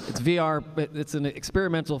 It's VR, but it's an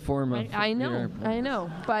experimental form of. I know, VR. I know,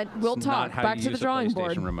 but we'll talk. Back to the drawing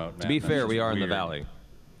board. Remote, to be fair, we are in the valley.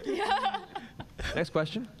 Next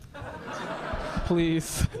question.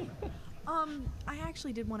 Please. I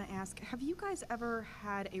actually did want to ask, have you guys ever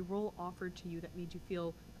had a role offered to you that made you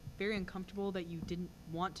feel very uncomfortable, that you didn't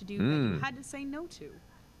want to do, that you had to say no to?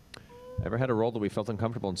 Ever had a role that we felt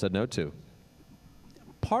uncomfortable and said no to?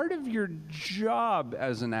 Part of your job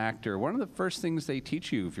as an actor, one of the first things they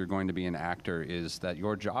teach you if you're going to be an actor is that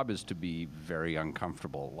your job is to be very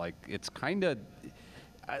uncomfortable. It's kind of,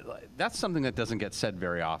 that's something that doesn't get said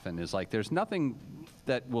very often, is there's nothing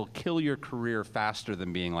that will kill your career faster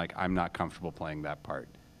than being I'm not comfortable playing that part.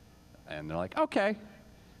 And they're like, okay,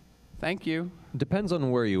 thank you. Depends on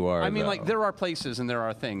where you are. I mean, there are places and there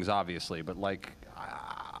are things, obviously, but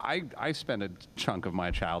I spent a chunk of my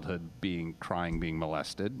childhood being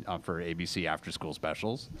molested for ABC after-school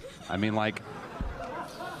specials. I mean,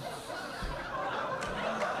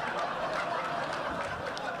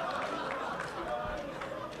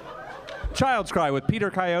 Child's Cry with Peter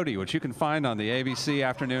Coyote, which you can find on the ABC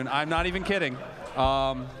afternoon. I'm not even kidding.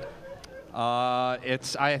 I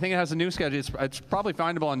think it has a new schedule. It's probably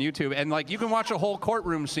findable on YouTube. And you can watch a whole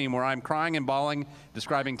courtroom scene where I'm crying and bawling,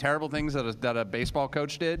 describing terrible things that a baseball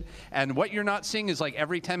coach did. And what you're not seeing is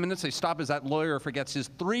every 10 minutes they stop as that lawyer forgets his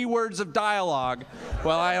 3 words of dialogue.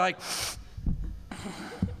 Well,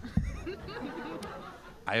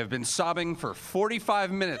 I have been sobbing for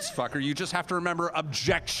 45 minutes, fucker. You just have to remember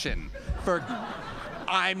objection.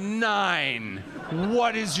 I'm 9.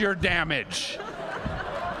 What is your damage?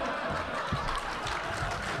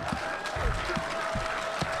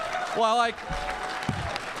 There's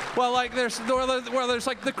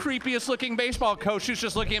the creepiest looking baseball coach who's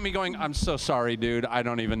just looking at me going, I'm so sorry, dude. I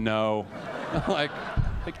don't even know.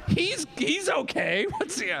 He's okay.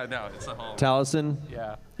 It's a whole. Taliesin,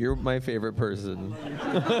 yeah, you're my favorite person.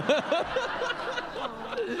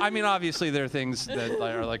 I mean, obviously there are things that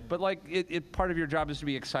are but part of your job is to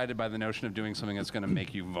be excited by the notion of doing something that's going to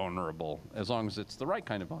make you vulnerable, as long as it's the right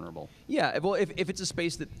kind of vulnerable. Yeah, well, if it's a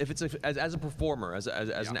space that, as a performer, as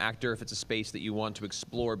an actor, if it's a space that you want to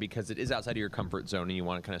explore because it is outside of your comfort zone and you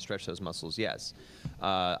want to kind of stretch those muscles, yes.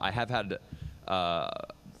 I have had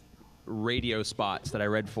radio spots that I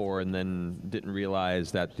read for and then didn't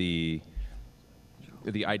realize that the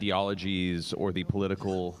ideologies or the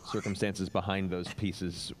political circumstances behind those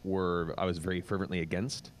pieces I was very fervently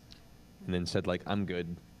against, and then said I'm good,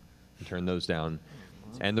 and turned those down.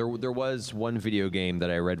 And there was one video game that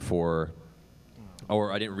I read for,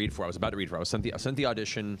 or I didn't read for, I was about to read for. I was sent the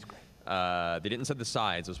audition, They didn't set the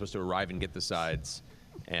sides. I was supposed to arrive and get the sides,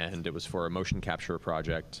 and it was for a motion capture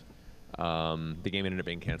project. The game ended up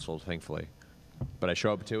being canceled, thankfully. But I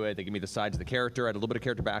show up to it. They give me the sides of the character. I had a little bit of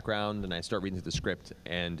character background, and I start reading through the script,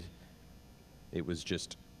 and it was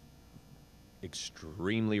just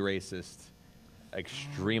extremely racist,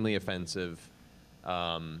 extremely offensive.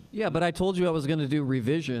 Yeah, but I told you I was going to do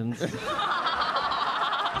revisions. God,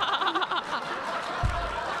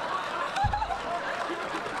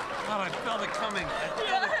 I felt it coming. I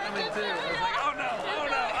felt it coming too. I was like, oh no, oh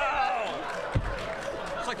no,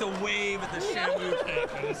 oh! It's like the wave at the Shamu pit.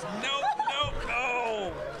 Nope, nope,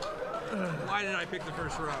 no! Why did I pick the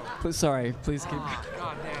first row? Sorry, please keep. Oh,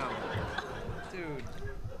 God damn. Dude.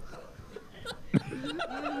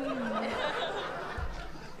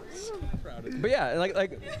 But yeah,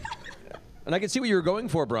 and I can see what you were going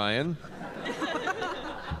for, Brian.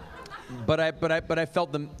 But I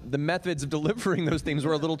felt the methods of delivering those things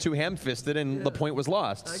were a little too ham-fisted, and the point was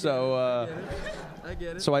lost. I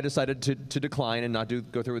get it. So I decided to decline and not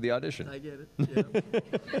go through with the audition. I get it.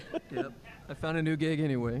 Yep. I found a new gig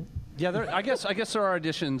anyway. Yeah, I guess there are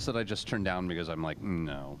auditions that I just turn down because I'm like,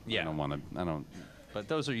 no, yeah. I don't want to. I don't. But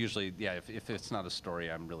those are usually, yeah. If it's not a story,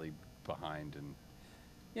 I'm really behind, and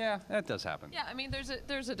yeah, that does happen. Yeah, I mean,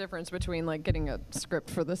 there's a difference between like getting a script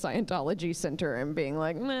for the Scientology Center and being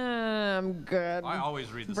like, nah, I'm good. I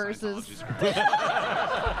always read the versus Scientology script.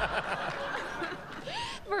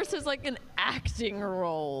 versus like an acting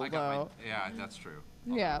role, though. Yeah, that's true.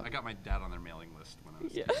 Yeah. I got my dad on their mailing list when I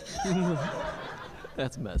was. Yeah.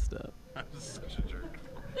 That's messed up. I was such a jerk.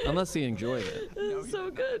 Unless he enjoyed it. It's so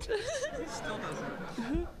good. He still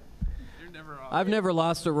doesn't. You're never off. I've never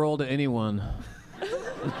lost a role to anyone.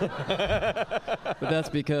 But that's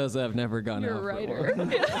because I've never gone You're out a for writer.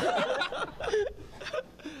 one.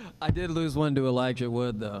 I did lose one to Elijah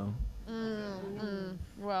Wood, though.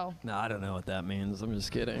 Well. No, I don't know what that means. I'm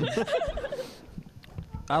just kidding.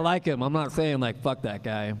 I like him. I'm not saying, like, fuck that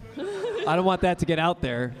guy. I don't want that to get out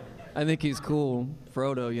there. I think he's cool.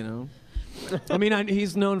 Frodo, you know. I mean,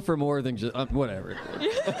 he's known for more than just... whatever.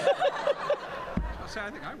 See,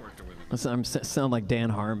 I think I worked with him. I sound like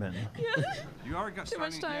Dan Harmon. You are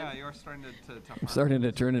starting. time. Yeah, you are starting to. I'm starting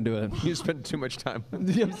to turn into a... You spent too much time.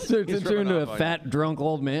 I'm starting to turn into a fat, drunk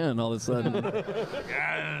old man all of a sudden.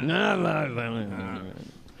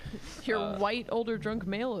 Your white, older, drunk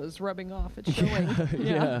male is rubbing off. It's showing.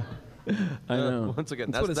 Yeah. I know. Once again,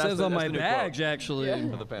 that's what it says on my badge, actually.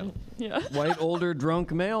 For the panel. Yeah. White, older,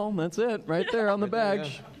 drunk male. That's it, right there on the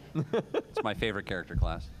badge. It's my favorite character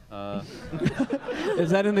class. Is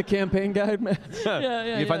that in the campaign guide, man? Yeah.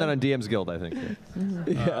 You can find that on DM's Guild, I think.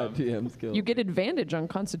 Yeah, DM's Guild. You get advantage on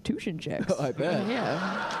Constitution checks. Oh, I bet.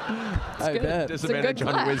 Yeah. I bet. Disadvantage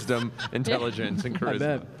on class. wisdom, intelligence, and charisma. I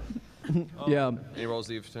bet. Yeah. Any rolls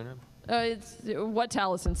that you've turned in? It's what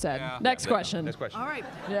Taliesin said. Yeah. Next question. Next question. All right.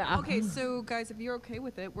 Yeah. Okay, so guys, if you're okay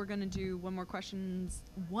with it, we're gonna do one more question,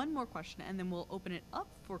 and then we'll open it up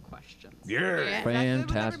for questions. Yeah. Is that good with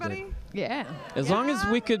Fantastic. everybody? Yeah. As long as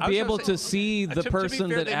we could I was be gonna able say- to see the to person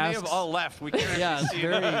be fair, that they may asks. have all left. We can't Yeah, it's see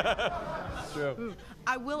very.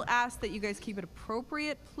 I will ask that you guys keep it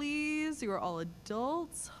appropriate, please. You are all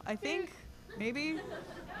adults, I think. Maybe.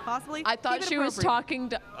 Possibly. I thought Keep it she was appropriate. talking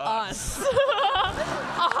to us. 100%.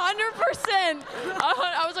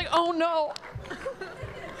 I was like, oh no.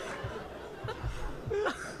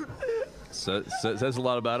 So, says a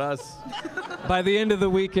lot about us. By the end of the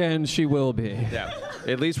weekend, she will be. Yeah.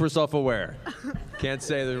 At least we're self-aware. Can't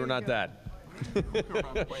say that we're not that.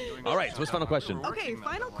 All right. So what's the final question? Okay,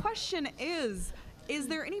 final question is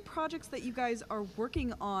there any projects that you guys are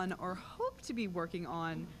working on or hope to be working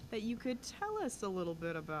on that you could tell us a little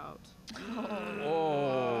bit about?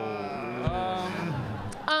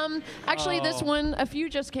 Actually, this one, a few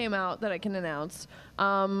just came out that I can announce.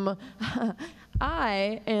 I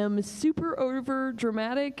am super over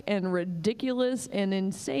dramatic and ridiculous and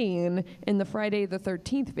insane in the Friday the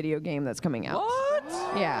 13th video game that's coming out. What?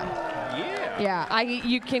 Yeah. Yeah.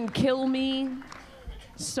 You can kill me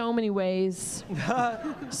so many ways.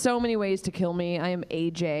 So many ways to kill me. I am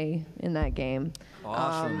AJ in that game.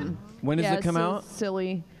 Awesome. When does it come so out?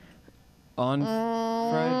 Silly. On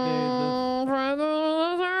Friday Friday the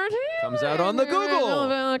 13th. Comes out on the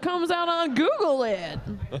Google. Comes out on Google it.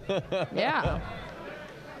 Yeah.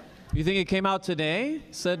 You think it came out today?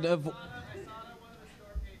 Said of.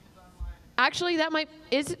 Actually, that might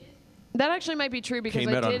be true because Came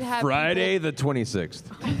I out did on have Friday the 26th.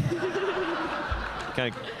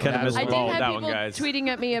 kind of missed I the did ball with have that people one, guys. tweeting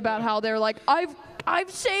at me about how they're like, I've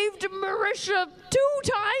saved Marisha 2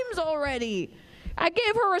 times already. I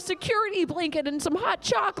gave her a security blanket and some hot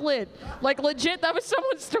chocolate. Like, legit, that was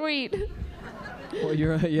someone's tweet. Well,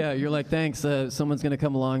 you're like, thanks. Someone's gonna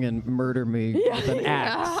come along and murder me with an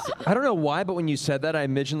axe. I don't know why, but when you said that, I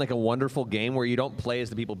imagined like a wonderful game where you don't play as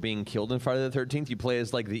the people being killed in Friday the 13th. You play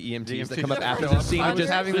as like the EMTs that come up after the scene and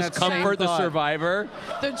just comfort the survivor.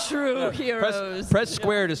 The true heroes. Press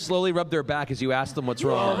square to slowly rub their back as you ask them what's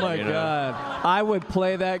wrong. Oh my God! I would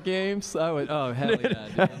play that game. So I would. Oh hell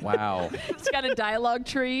yeah! Dude. Wow. It's got a dialogue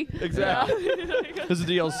tree. Exactly. There's a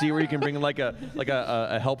DLC where you can bring like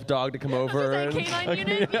a help dog to come over. Canine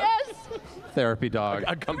unit, yes. Therapy dog.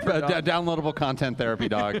 A comfort dog. Downloadable content therapy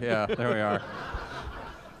dog. Yeah, there we are.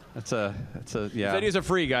 That's a yeah. Videos are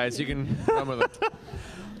free, guys. You can run with them.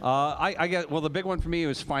 I get well. The big one for me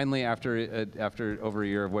was finally after over a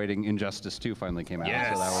year of waiting, Injustice 2 finally came out.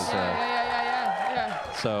 Yes. So that was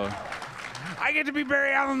Yeah. so. I get to be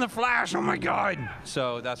Barry Allen the Flash. Oh my God!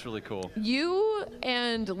 So that's really cool. You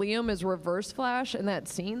and Liam as Reverse Flash in that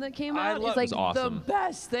scene that came out is like awesome. the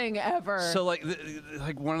best thing ever. So like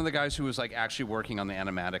one of the guys who was like actually working on the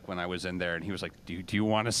animatic when I was in there, and he was like, "Do you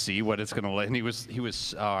want to see what it's gonna?" And he was he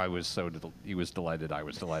was delighted. I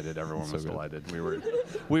was delighted. Everyone was delighted.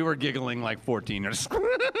 We were giggling like 14ers.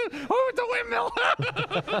 Oh, the windmill!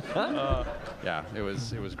 Yeah, it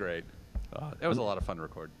was great. It was a lot of fun to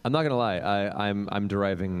record. I'm not gonna lie. I'm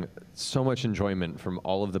deriving so much enjoyment from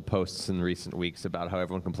all of the posts in recent weeks about how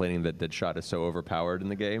everyone complaining that Deadshot is so overpowered in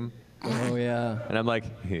the game. Oh yeah. And I'm like,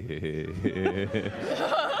 Yes,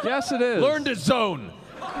 it is. learn to zone.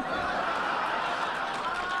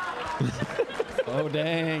 Oh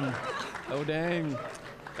dang. Oh dang.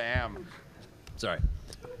 Bam. Sorry.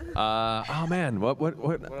 Oh man, what? What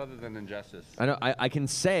other than Injustice? I know. I can't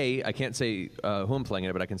say who I'm playing in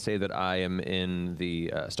it, but I can say that I am in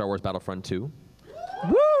the Star Wars Battlefront 2.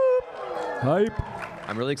 Woo! Hype.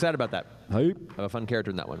 I'm really excited about that. Hype. I have a fun character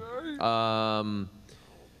in that one.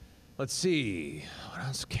 Let's see. What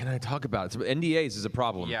else can I talk about? NDAs is a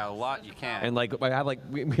problem. Yeah, a lot you can. And like I have like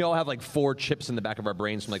we all have like 4 chips in the back of our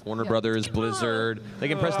brains from like Warner Brothers, Blizzard. They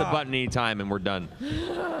can press the button anytime and we're done.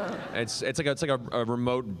 It's like a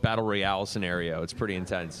remote battle royale scenario. It's pretty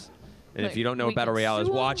intense. And if you don't know what battle royale is,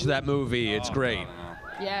 watch that movie. It's great.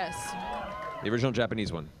 Yes. The original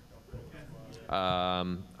Japanese one.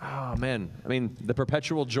 Oh man, I mean the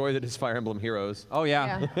perpetual joy that is Fire Emblem Heroes. Oh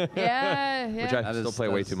yeah. Yeah. Which I still play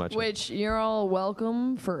way too much. Which you're all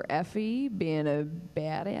welcome for Effie being a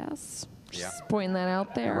badass. Just pointing that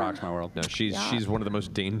out there. It rocks my world. No, she's one of the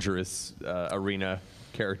most dangerous arena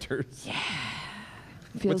characters. Yeah.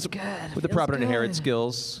 Feels good. With the proper inherent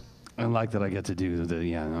skills. I like that I get to do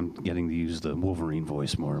I'm getting to use the Wolverine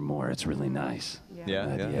voice more and more. It's really nice.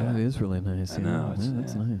 Yeah. It is really nice. I know.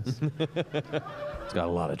 That's nice. It's got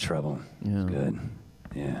a lot of treble. Yeah. It's good.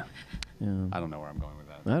 Yeah. Yeah. I don't know where I'm going with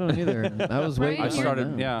that. I don't either. I was waiting. Right? I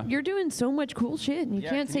started, yeah. You're doing so much cool shit, and you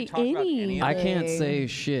can't can say you talk about anything. I can't say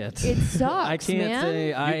shit. It sucks, I can't man.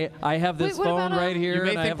 say. I have this Wait, what phone about, right here. You may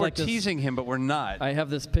and I think have we're like this, teasing him, but we're not. I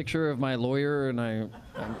have this picture of my lawyer, and I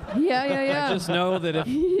Yeah. just know that if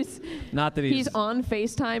He's not that he's on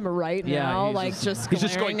FaceTime right Yeah, now, he's like just-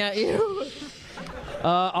 just glaring at you.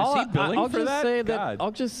 I'll billing for just that? say that God. I'll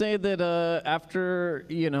just say that after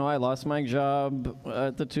I lost my job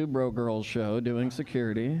at the Two Bro Girls show doing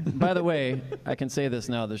security. By the way, I can say this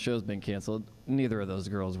now: the show's been canceled. Neither of those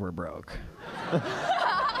girls were broke.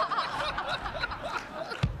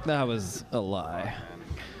 That was a lie.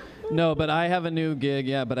 No, but I have a new gig.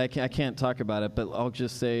 Yeah, but I can't talk about it. But I'll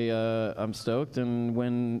just say I'm stoked, and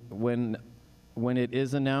when it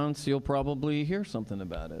is announced, you'll probably hear something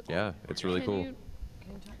about it. Yeah, it's really cool. Can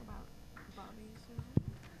you talk about Bobby?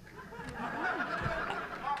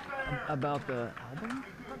 About the album?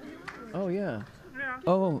 Oh, yeah.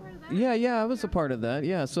 Oh, yeah, I was a part of that.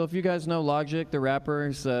 Yeah, so if you guys know Logic, the rapper,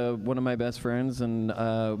 he's one of my best friends and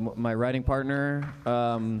my writing partner.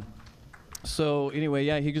 So anyway,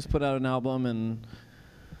 yeah, he just put out an album, and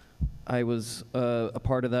I was a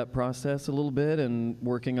part of that process a little bit and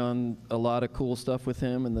working on a lot of cool stuff with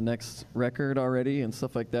him and the next record already and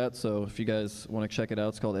stuff like that. So if you guys want to check it out,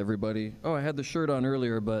 it's called Everybody. Oh, I had the shirt on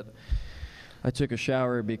earlier, but I took a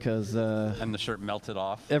shower because and the shirt melted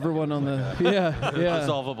off. everyone on the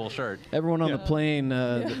Dissolvable shirt. everyone on the plane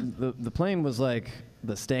the plane was like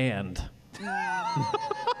the stand.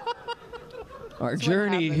 Our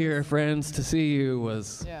journey happens. here, friends, to see you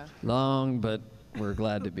was Yeah. long, but we're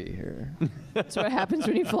glad to be here. That's what happens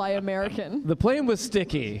when you fly American. The plane was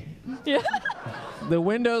sticky. Yeah. The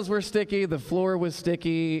windows were sticky. The floor was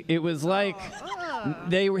sticky. It was like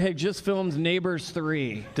they had just filmed Neighbors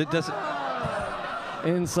 3.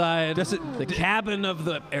 inside the cabin of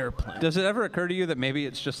the airplane. Does it ever occur to you that maybe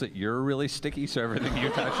it's just that you're really sticky, so everything you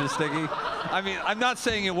touch is sticky? I mean, I'm not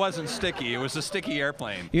saying it wasn't sticky. It was a sticky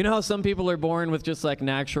airplane. You know how some people are born with just like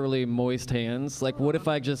naturally moist hands? Like, what if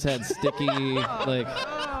I just had sticky, like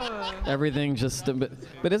everything just?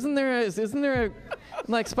 But isn't there a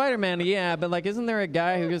like Spider-Man? Yeah, but like, isn't there a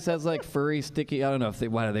guy who just has like furry, sticky? I don't know if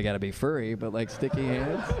why do they gotta be furry, but like sticky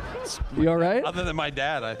hands. You all right? Other than my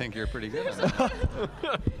dad, I think you're pretty good.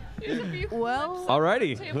 Well,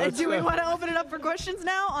 alrighty. Do we want to open it up for questions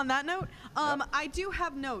now? On that note, I do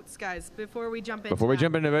have notes, guys. Before we jump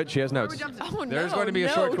into it, she has notes. Oh, There's going to be a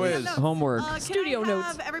short quiz. Homework. Studio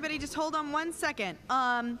notes. Everybody, just hold on 1 second.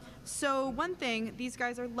 So one thing, these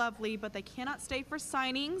guys are lovely, but they cannot stay for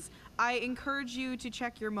signings. I encourage you to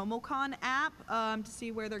check your MomoCon app to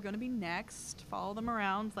see where they're going to be next. Follow them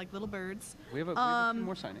around like little birds. We have a few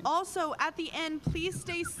more signings. Also, at the end, please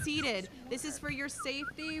stay seated. This is for your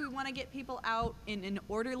safety. We want to get people out in an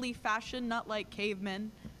orderly fashion, not like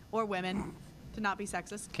cavemen or women, to not be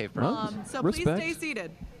sexist. Cave person. So Respect. please stay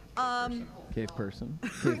seated. Cave person.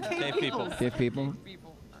 Cave people. Cave people.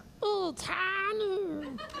 Oh, tiny.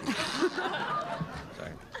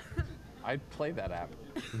 Sorry. I'd play that app.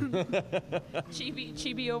 Chibi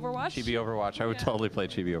Overwatch? Chibi Overwatch. I would totally play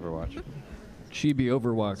Chibi Overwatch. Chibi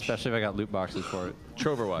Overwatch. Especially if I got loot boxes for it.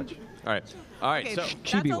 Choverwatch. All right. All right. Okay, So.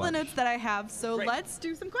 that's all the notes that I have. So let's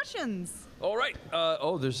do some questions. All right.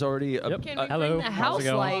 There's already a. Can we Hello. bring the house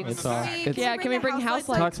lights? Can we bring house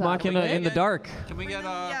lights? Talks Machina in the dark. Can we get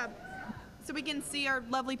Yeah. So we can see our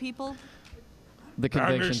lovely people. The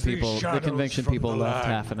convention people left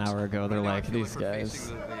half an hour ago. They're like, these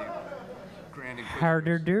guys.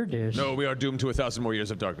 Harder dish. No, we are doomed to 1,000 more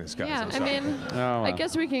years of darkness, guys. Yeah, I'm I sorry. mean, I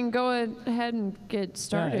guess we can go ahead and get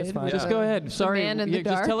started. it's fine. Just go ahead. Sorry. Man in the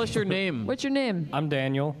Just dark. tell us your name. What's your name? I'm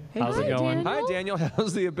Daniel. How's hi, it going? Daniel. Hi, Daniel.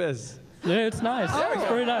 How's the abyss? Yeah, it's nice. It's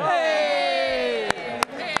pretty nice.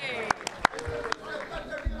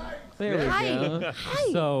 There we Hi. go.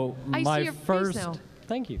 Hi. So I my see your face first, now.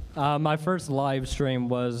 thank you. My first live stream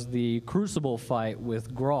was the Crucible fight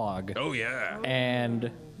with Grog, Oh, yeah. and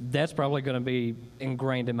that's probably going to be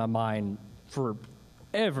ingrained in my mind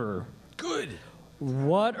forever. Good.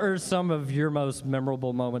 What are some of your most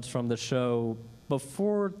memorable moments from the show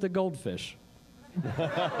before the goldfish?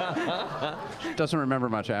 Doesn't remember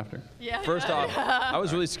much after. Yeah. First off, I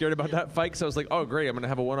was really scared about that fight because I was like, oh, great, I'm going to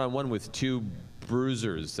have a one-on-one with two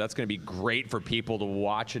bruisers. That's going to be great for people to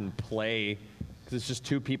watch and play because it's just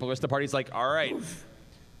two people. The rest of the party's like, all right.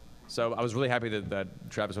 So I was really happy that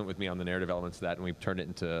Travis went with me on the narrative elements of that, and we turned it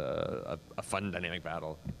into a fun, dynamic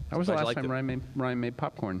battle. That was the Glad you last liked time it. Ryan made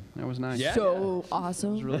popcorn. That was nice. Yeah. So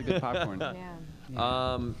awesome. It was really good popcorn.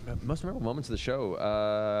 Yeah. Most memorable moments of the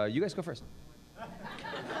show. You guys go first.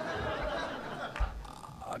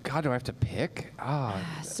 God, do I have to pick?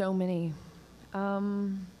 So many.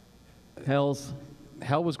 Hells.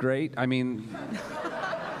 Hell was great. I mean,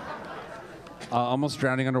 almost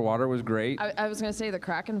drowning underwater was great. I was gonna say the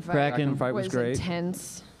Kraken fight. Kraken fight was great.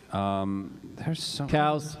 Intense. There's so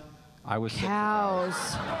Cows. I was sick for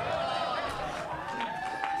Cows.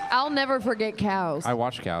 I'll never forget cows. I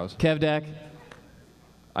watched cows. Kevdak.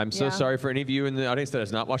 I'm so Yeah. sorry for any of you in the audience that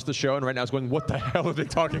has not watched the show and right now is going, what the hell are they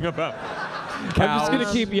talking about? I'm just going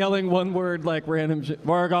to keep yelling one word like random shit.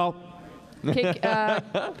 Vargal.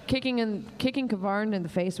 Kicking Kavarn in the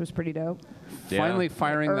face was pretty dope. Yeah. Finally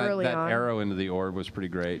firing that Early on. arrow into the orb was pretty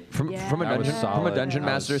great. From a Yeah. That was dungeon solid. dungeon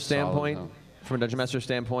That was master solid, standpoint, though. from a dungeon master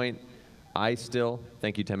standpoint, I still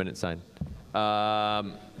thank you 10-minute sign.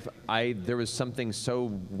 There was something so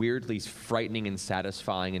weirdly frightening and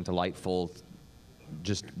satisfying and delightful,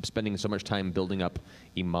 just spending so much time building up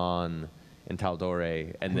Iman and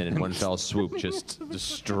Taldore, and then in one fell swoop just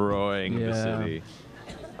destroying the Yeah. city.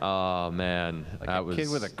 Oh man, Like that a was kid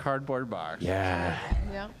with a cardboard box. yeah.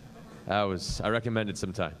 Yeah. That was I recommend it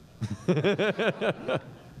sometime.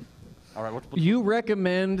 All right. You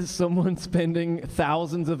recommend someone spending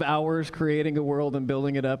thousands of hours creating a world and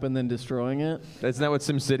building it up and then destroying it? Isn't that what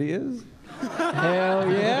SimCity is?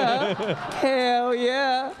 Hell yeah. Hell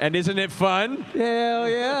yeah. And isn't it fun? Hell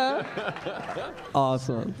yeah.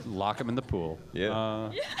 Awesome. Lock him in the pool. Yeah.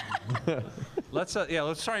 Let's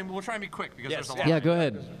try and we'll try and be quick because there's a lot. Yeah, go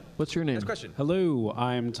ahead. What's your name? Next question. Hello,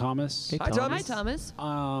 I'm Thomas. Hey, Hi, Thomas. Hi, Thomas.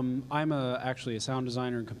 I'm actually a sound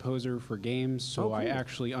designer and composer for games, so I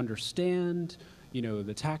actually understand,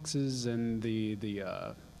 the taxes and the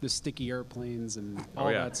sticky airplanes and all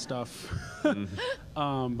that stuff.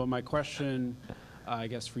 But my question, I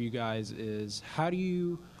guess, for you guys is, how do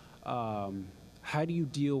you how do you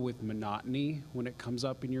deal with monotony when it comes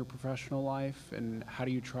up in your professional life, and how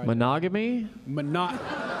do you try monogamy?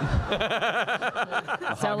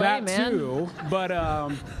 That too, but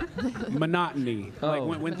monotony, like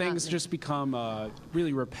when things just become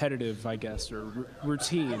really repetitive, I guess, or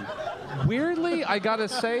routine. Weirdly, I gotta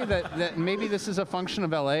say that maybe this is a function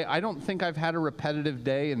of LA. I don't think I've had a repetitive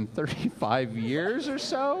day in 35 years or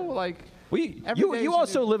so. Like. You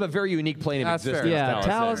also live a very unique plane of existence. Yeah,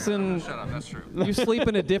 Taliesin. Shut up, that's true. You sleep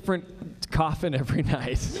in a different coffin every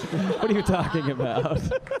night. What are you talking about?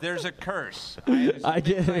 There's a curse. I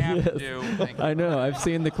get it. I have to Yes. do. I know. I've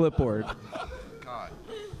seen the clipboard. God,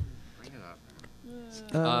 bring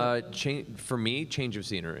it up. For me, change of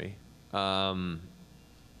scenery.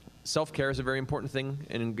 Self-care is a very important thing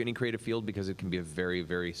in any creative field because it can be a very,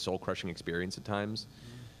 very soul-crushing experience at times.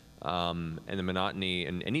 And the monotony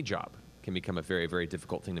in any job can become a very, very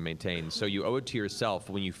difficult thing to maintain. So you owe it to yourself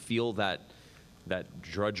when you feel that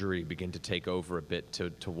drudgery begin to take over a bit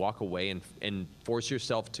to walk away and force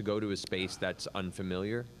yourself to go to a space that's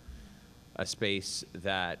unfamiliar, a space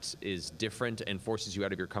that is different and forces you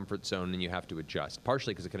out of your comfort zone and you have to adjust.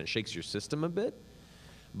 Partially because it kind of shakes your system a bit,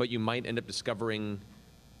 but you might end up discovering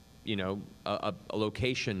a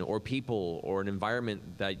location or people or an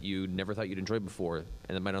environment that you never thought you'd enjoy before,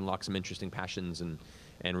 and it might unlock some interesting passions and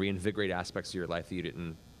reinvigorate aspects of your life that you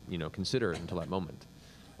didn't, consider until that moment.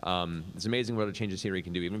 It's amazing what a change of scenery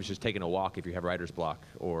can do, even if it's just taking a walk if you have writer's block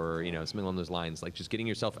or, something along those lines, like just getting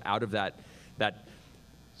yourself out of that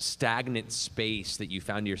stagnant space that you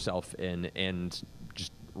found yourself in and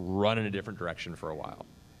just run in a different direction for a while.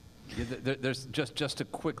 Yeah, there's just to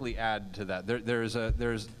quickly add to that.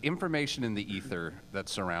 There's information in the ether that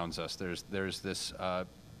surrounds us. There's this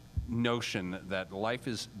notion that life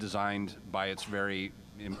is designed by its very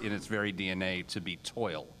in its very DNA to be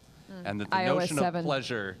toil, and that the notion of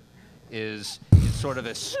pleasure is sort of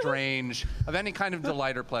a strange of any kind of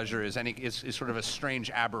delight or pleasure is sort of a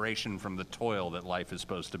strange aberration from the toil that life is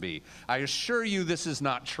supposed to be. I assure you this is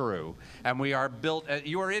not true, and we are built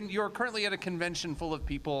you are currently at a convention full of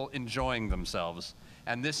people enjoying themselves,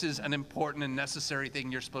 and this is an important and necessary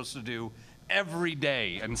thing you're supposed to do every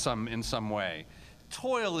day in some way.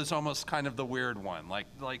 Toil is almost kind of the weird one, like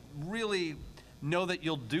really know that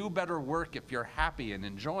you'll do better work if you're happy and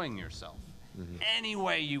enjoying yourself any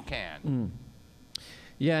way you can.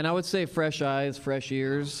 Yeah, and I would say fresh eyes, fresh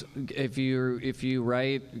ears. If you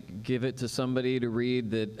write, give it to somebody to read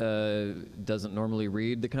that doesn't normally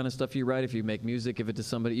read the kind of stuff you write. If you make music, give it to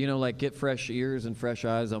somebody. Get fresh ears and fresh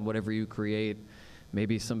eyes on whatever you create.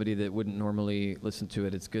 Maybe somebody that wouldn't normally listen to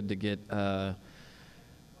it. It's good to get an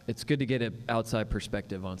outside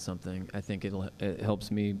perspective on something. I think it helps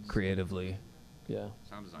me creatively. Yeah.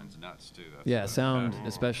 Sound design's nuts too. Sound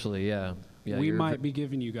especially. Yeah. We might be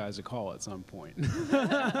giving you guys a call at some point.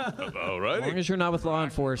 All right. As long as you're not with law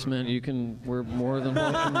enforcement, we're more than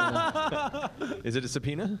welcome. Is it a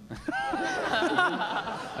subpoena?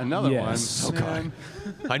 Another one. Oh God.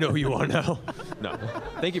 I know who you are now. No.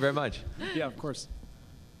 Thank you very much. Yeah, of course.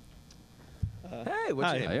 Hey,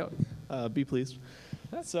 what's your name? Be pleased.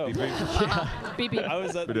 So, BB. I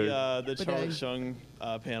was at the Charlotte Shung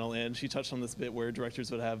panel, and she touched on this bit where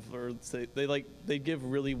directors would have, or say, they give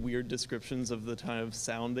really weird descriptions of the kind of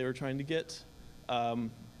sound they were trying to get.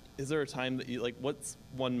 Is there a time that you what's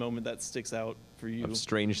one moment that sticks out for you? Of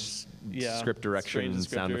strange script direction, strange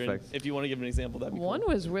sound effects. If you want to give an example, that'd be One cool.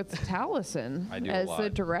 was with Taliesin as the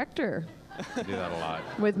director. I do that a lot.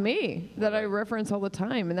 With me, that I reference all the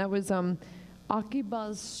time, and that was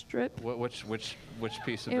Akiba's strip. Which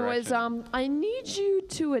piece of It direction? was, I need you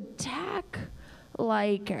to attack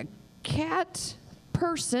like a cat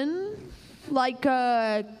person, like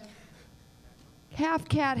a half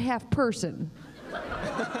cat, half person.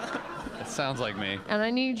 It sounds like me. And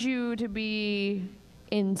I need you to be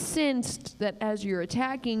incensed that as you're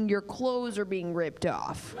attacking, your clothes are being ripped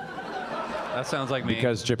off. That sounds like me.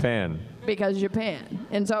 Because Japan. Because Japan.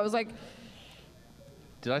 And so I was like...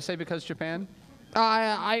 Did I say because Japan?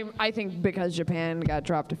 I think because Japan got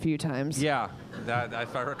dropped a few times. Yeah, that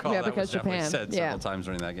if I recall, Yeah, that because was definitely Japan. said several times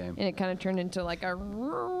during that game. And it kind of turned into like a...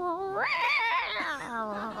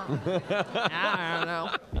 I don't know.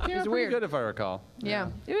 It was weird. Good if I recall. Yeah.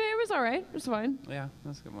 It was all right. It was fine. Yeah,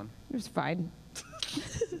 that's a good one. It was fine.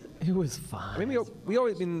 It was fine. I mean, we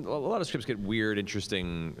always, a lot of scripts get weird,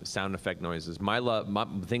 interesting sound effect noises.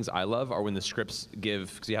 The things I love are when the scripts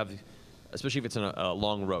give, because you have, especially if it's in a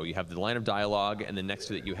long row, you have the line of dialogue, and then next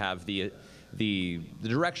to it you have the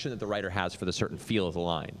direction that the writer has for the certain feel of the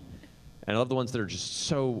line. And I love the ones that are just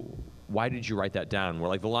so, why did you write that down? Where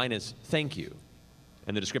like the line is, thank you.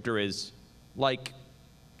 And the descriptor is, like,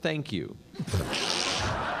 thank you.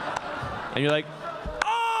 And you're like,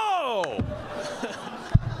 oh!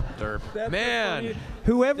 Man.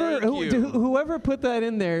 Whoever put that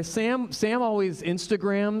in there, Sam always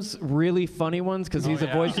Instagrams really funny ones because he's a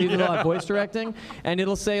voice, he does a lot of voice directing, and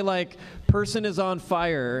it'll say like, person is on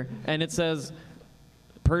fire, and it says,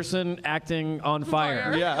 person acting on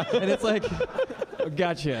fire. Yeah. And it's like,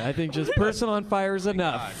 gotcha. I think just person on fire is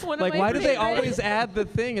enough. Like, why do they always add the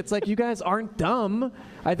thing? It's like, you guys aren't dumb.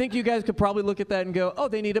 I think you guys could probably look at that and go, oh,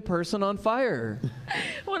 they need a person on fire.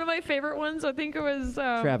 One of my favorite ones, I think it was,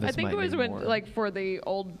 Travis might need when, more. like, for the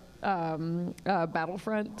old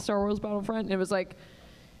Battlefront, Star Wars Battlefront, and it was like,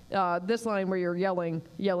 this line where you're yelling,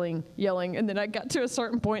 yelling, yelling, and then I got to a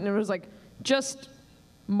certain point and it was like, just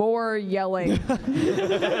more yelling. I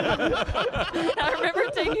remember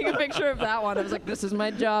taking a picture of that one. I was like, this is my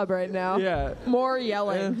job right now. Yeah. More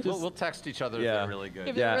yelling. We'll text each other if they're really good.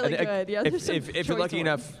 If they're really good. Yeah, there's some if you're lucky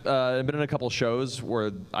enough, I've been in a couple shows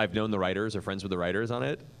where I've known the writers or friends with the writers on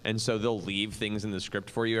it, and so they'll leave things in the script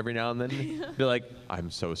for you every now and then. Be like, I'm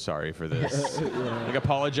so sorry for this. Like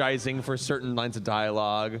apologizing for certain lines of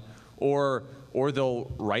dialogue, or they'll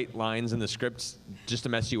write lines in the scripts just to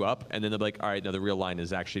mess you up, and then they'll be like, all right, no, the real line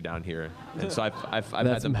is actually down here. And so I've had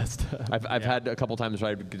That's them, messed up. I've had a couple times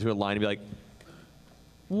where I'd get to a line and be like,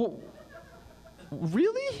 well,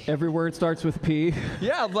 really? Every word starts with P.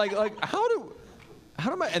 Yeah, like how do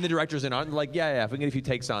my, and the director's in on it, like, yeah, if we can get a few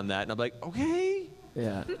takes on that, and I'm like, okay,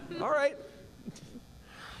 Yeah. all right.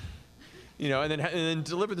 You know, and then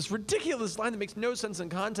deliver this ridiculous line that makes no sense in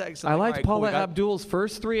context. I liked all right, cool, Paula we got- Abdul's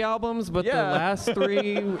first 3 albums, but the Yeah. last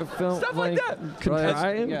 3 felt Stuff like that.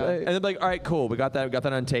 contrived. And then like, all right, cool, we got that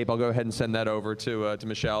on tape. I'll go ahead and send that over to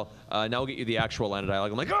Michelle. Now we'll get you the actual line of dialogue.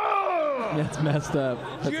 I'm like, oh! That's messed up.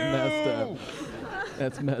 That's messed up.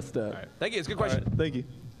 That's messed up. All right. Thank you. It's a good question. Thank you.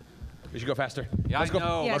 We should go faster. Yeah, Let's go. I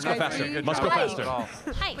know. Let's go faster. Good Let's go job.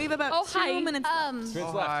 faster. Hi. We have about 2 minutes left. Minutes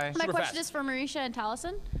left. My Super question fast. is for Marisha and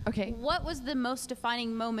Taliesin. Okay. What was the most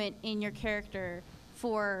defining moment in your character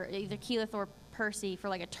for either Keyleth or Percy for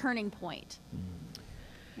like a turning point?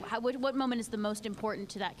 What moment is the most important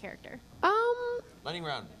to that character? Lightning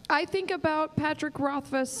round. I think about Patrick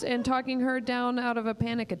Rothfuss and talking her down out of a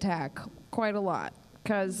panic attack quite a lot.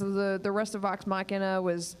 Because the rest of Vox Machina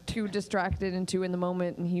was too distracted and too in the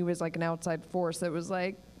moment, and he was like an outside force that was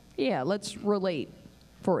like, yeah, let's relate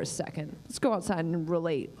for a second. Let's go outside and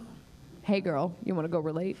relate. Hey, girl, you want to go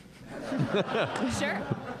relate? Sure.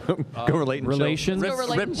 Go relate and Relations. Let's go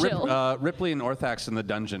relate and chill. Ripley and Orthax in the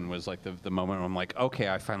dungeon was like the moment where I'm like, okay,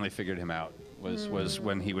 I finally figured him out. Was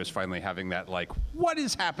when he was finally having that like, what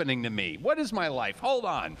is happening to me? What is my life? Hold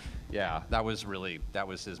on. Yeah, that was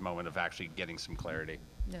his moment of actually getting some clarity.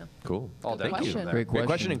 Yeah. Cool. All Good day. question. Great Great question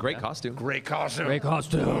question. and great costume. Great costume. Great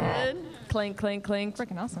costume. Clink, clink, clink.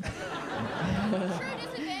 Freaking awesome.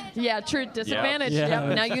 Yeah, true disadvantage. Yeah, Yep.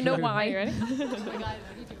 Now that's you know true. why. You ready?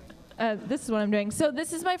 This is what I'm doing. So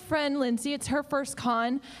this is my friend Lindsay. It's her first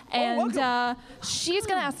con, and she's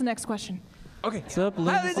gonna ask the next question. Okay. What's up,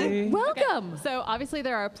 Lindsay? Welcome. So obviously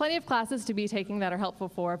there are plenty of classes to be taking that are helpful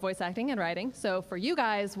for voice acting and writing. So for you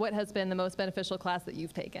guys, what has been the most beneficial class that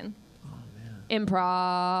you've taken?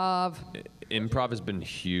 Improv. Improv has been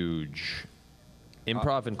huge.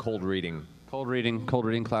 Improv and cold reading. Cold reading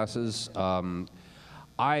classes.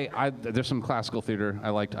 There's some classical theater.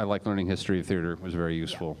 I liked learning history of theater. It was very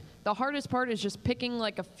useful. The hardest part is just picking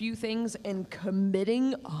like a few things and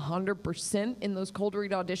committing 100% in those cold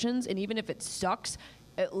read auditions. And even if it sucks,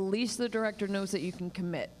 at least the director knows that you can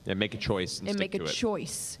commit. Yeah, make a choice and stick make to a it.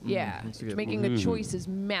 choice. Yeah. Making a choice is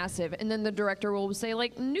massive. And then the director will say,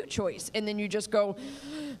 like, new choice. And then you just go,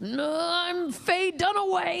 no, I'm Faye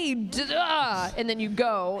Dunaway. Da-da. And then you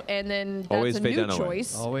go, and then that's Always a Faye new Dunaway.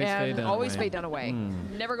 choice. Always and Faye Always Dunaway. Faye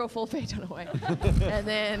Dunaway. Never go full Faye Dunaway. And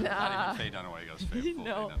then, Not even Faye Dunaway goes Faye. Full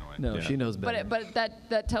No. Faye Dunaway. No, Yeah. she knows better. but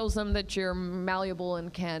that tells them that you're malleable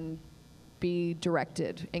and can be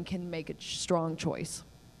directed and can make a strong choice,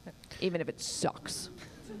 even if it sucks.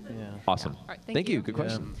 Awesome. All right, Thank you. Good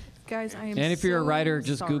question. Guys, I am And if you're a so writer,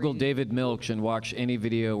 just sorry. Google David Milch and watch any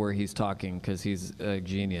video where he's talking, because he's a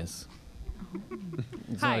genius.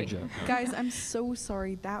 It's not a joke. Guys, I'm so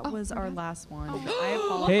sorry. That was our last one. I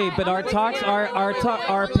apologize. Hey, but our talks,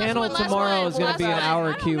 our panel last tomorrow one, is going to be an last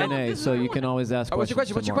hour one. Q&A, so you can always ask What's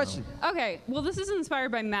questions your question? tomorrow. Okay, well, this is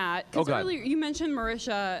inspired by Matt. Oh, Because God. earlier you mentioned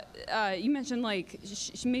Marisha. You mentioned like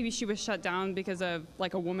maybe she was shut down because of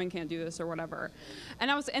like a woman can't do this or whatever.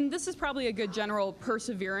 And this is probably a good general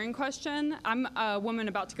persevering question. I'm a woman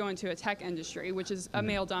about to go into a tech industry, which is a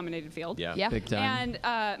male-dominated field. Yeah. Yeah. Big time.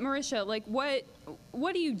 And Marisha, like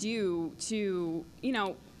what do you do to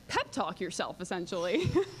pep talk yourself essentially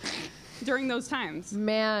during those times.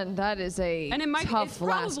 Man, that is a And it might tough it's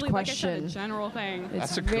last probably, question. like I said, a general thing.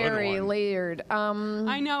 It's very layered.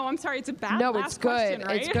 I know. I'm sorry. It's a bad No, last it's good. question,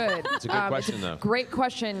 right? It's good. It's a good question, though. Great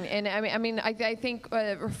question. And I think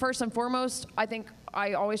first and foremost, I think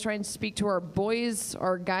I always try and speak to our boys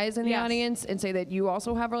or guys in the Yes. audience and say that you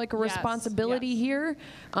also have like a Yes, responsibility here.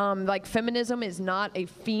 Like feminism is not a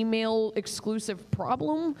female exclusive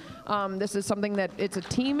problem. This is something that it's a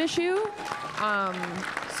team issue.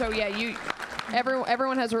 So yeah,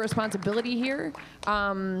 everyone has a responsibility here.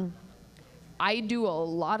 I do a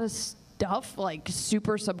lot of stuff like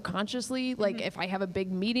super subconsciously. Like if I have a big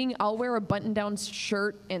meeting, I'll wear a button-down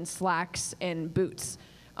shirt and slacks and boots.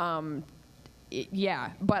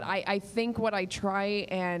 Yeah, but I think what I try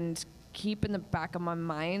and keep in the back of my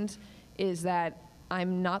mind is that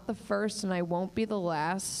I'm not the first and I won't be the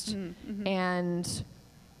last. And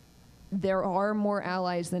there are more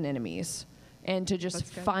allies than enemies. And to just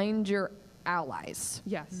find your allies.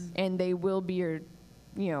 Yes. And they will be your,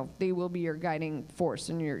 they will be your guiding force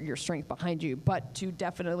and your strength behind you. But to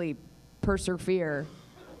definitely persevere.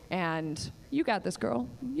 And you got this, girl.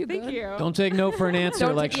 You good. Thank you. Don't take no for an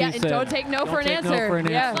answer, like she said. And don't take no for an answer. No for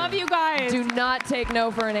an answer. Love you guys. Do not take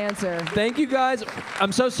no for an answer. Thank you, guys.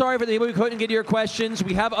 I'm so sorry for the people who couldn't get to your questions.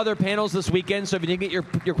 We have other panels this weekend, so if you didn't get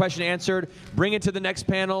your question answered, bring it to the next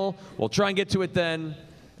panel. We'll try and get to it then.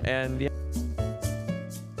 And yeah.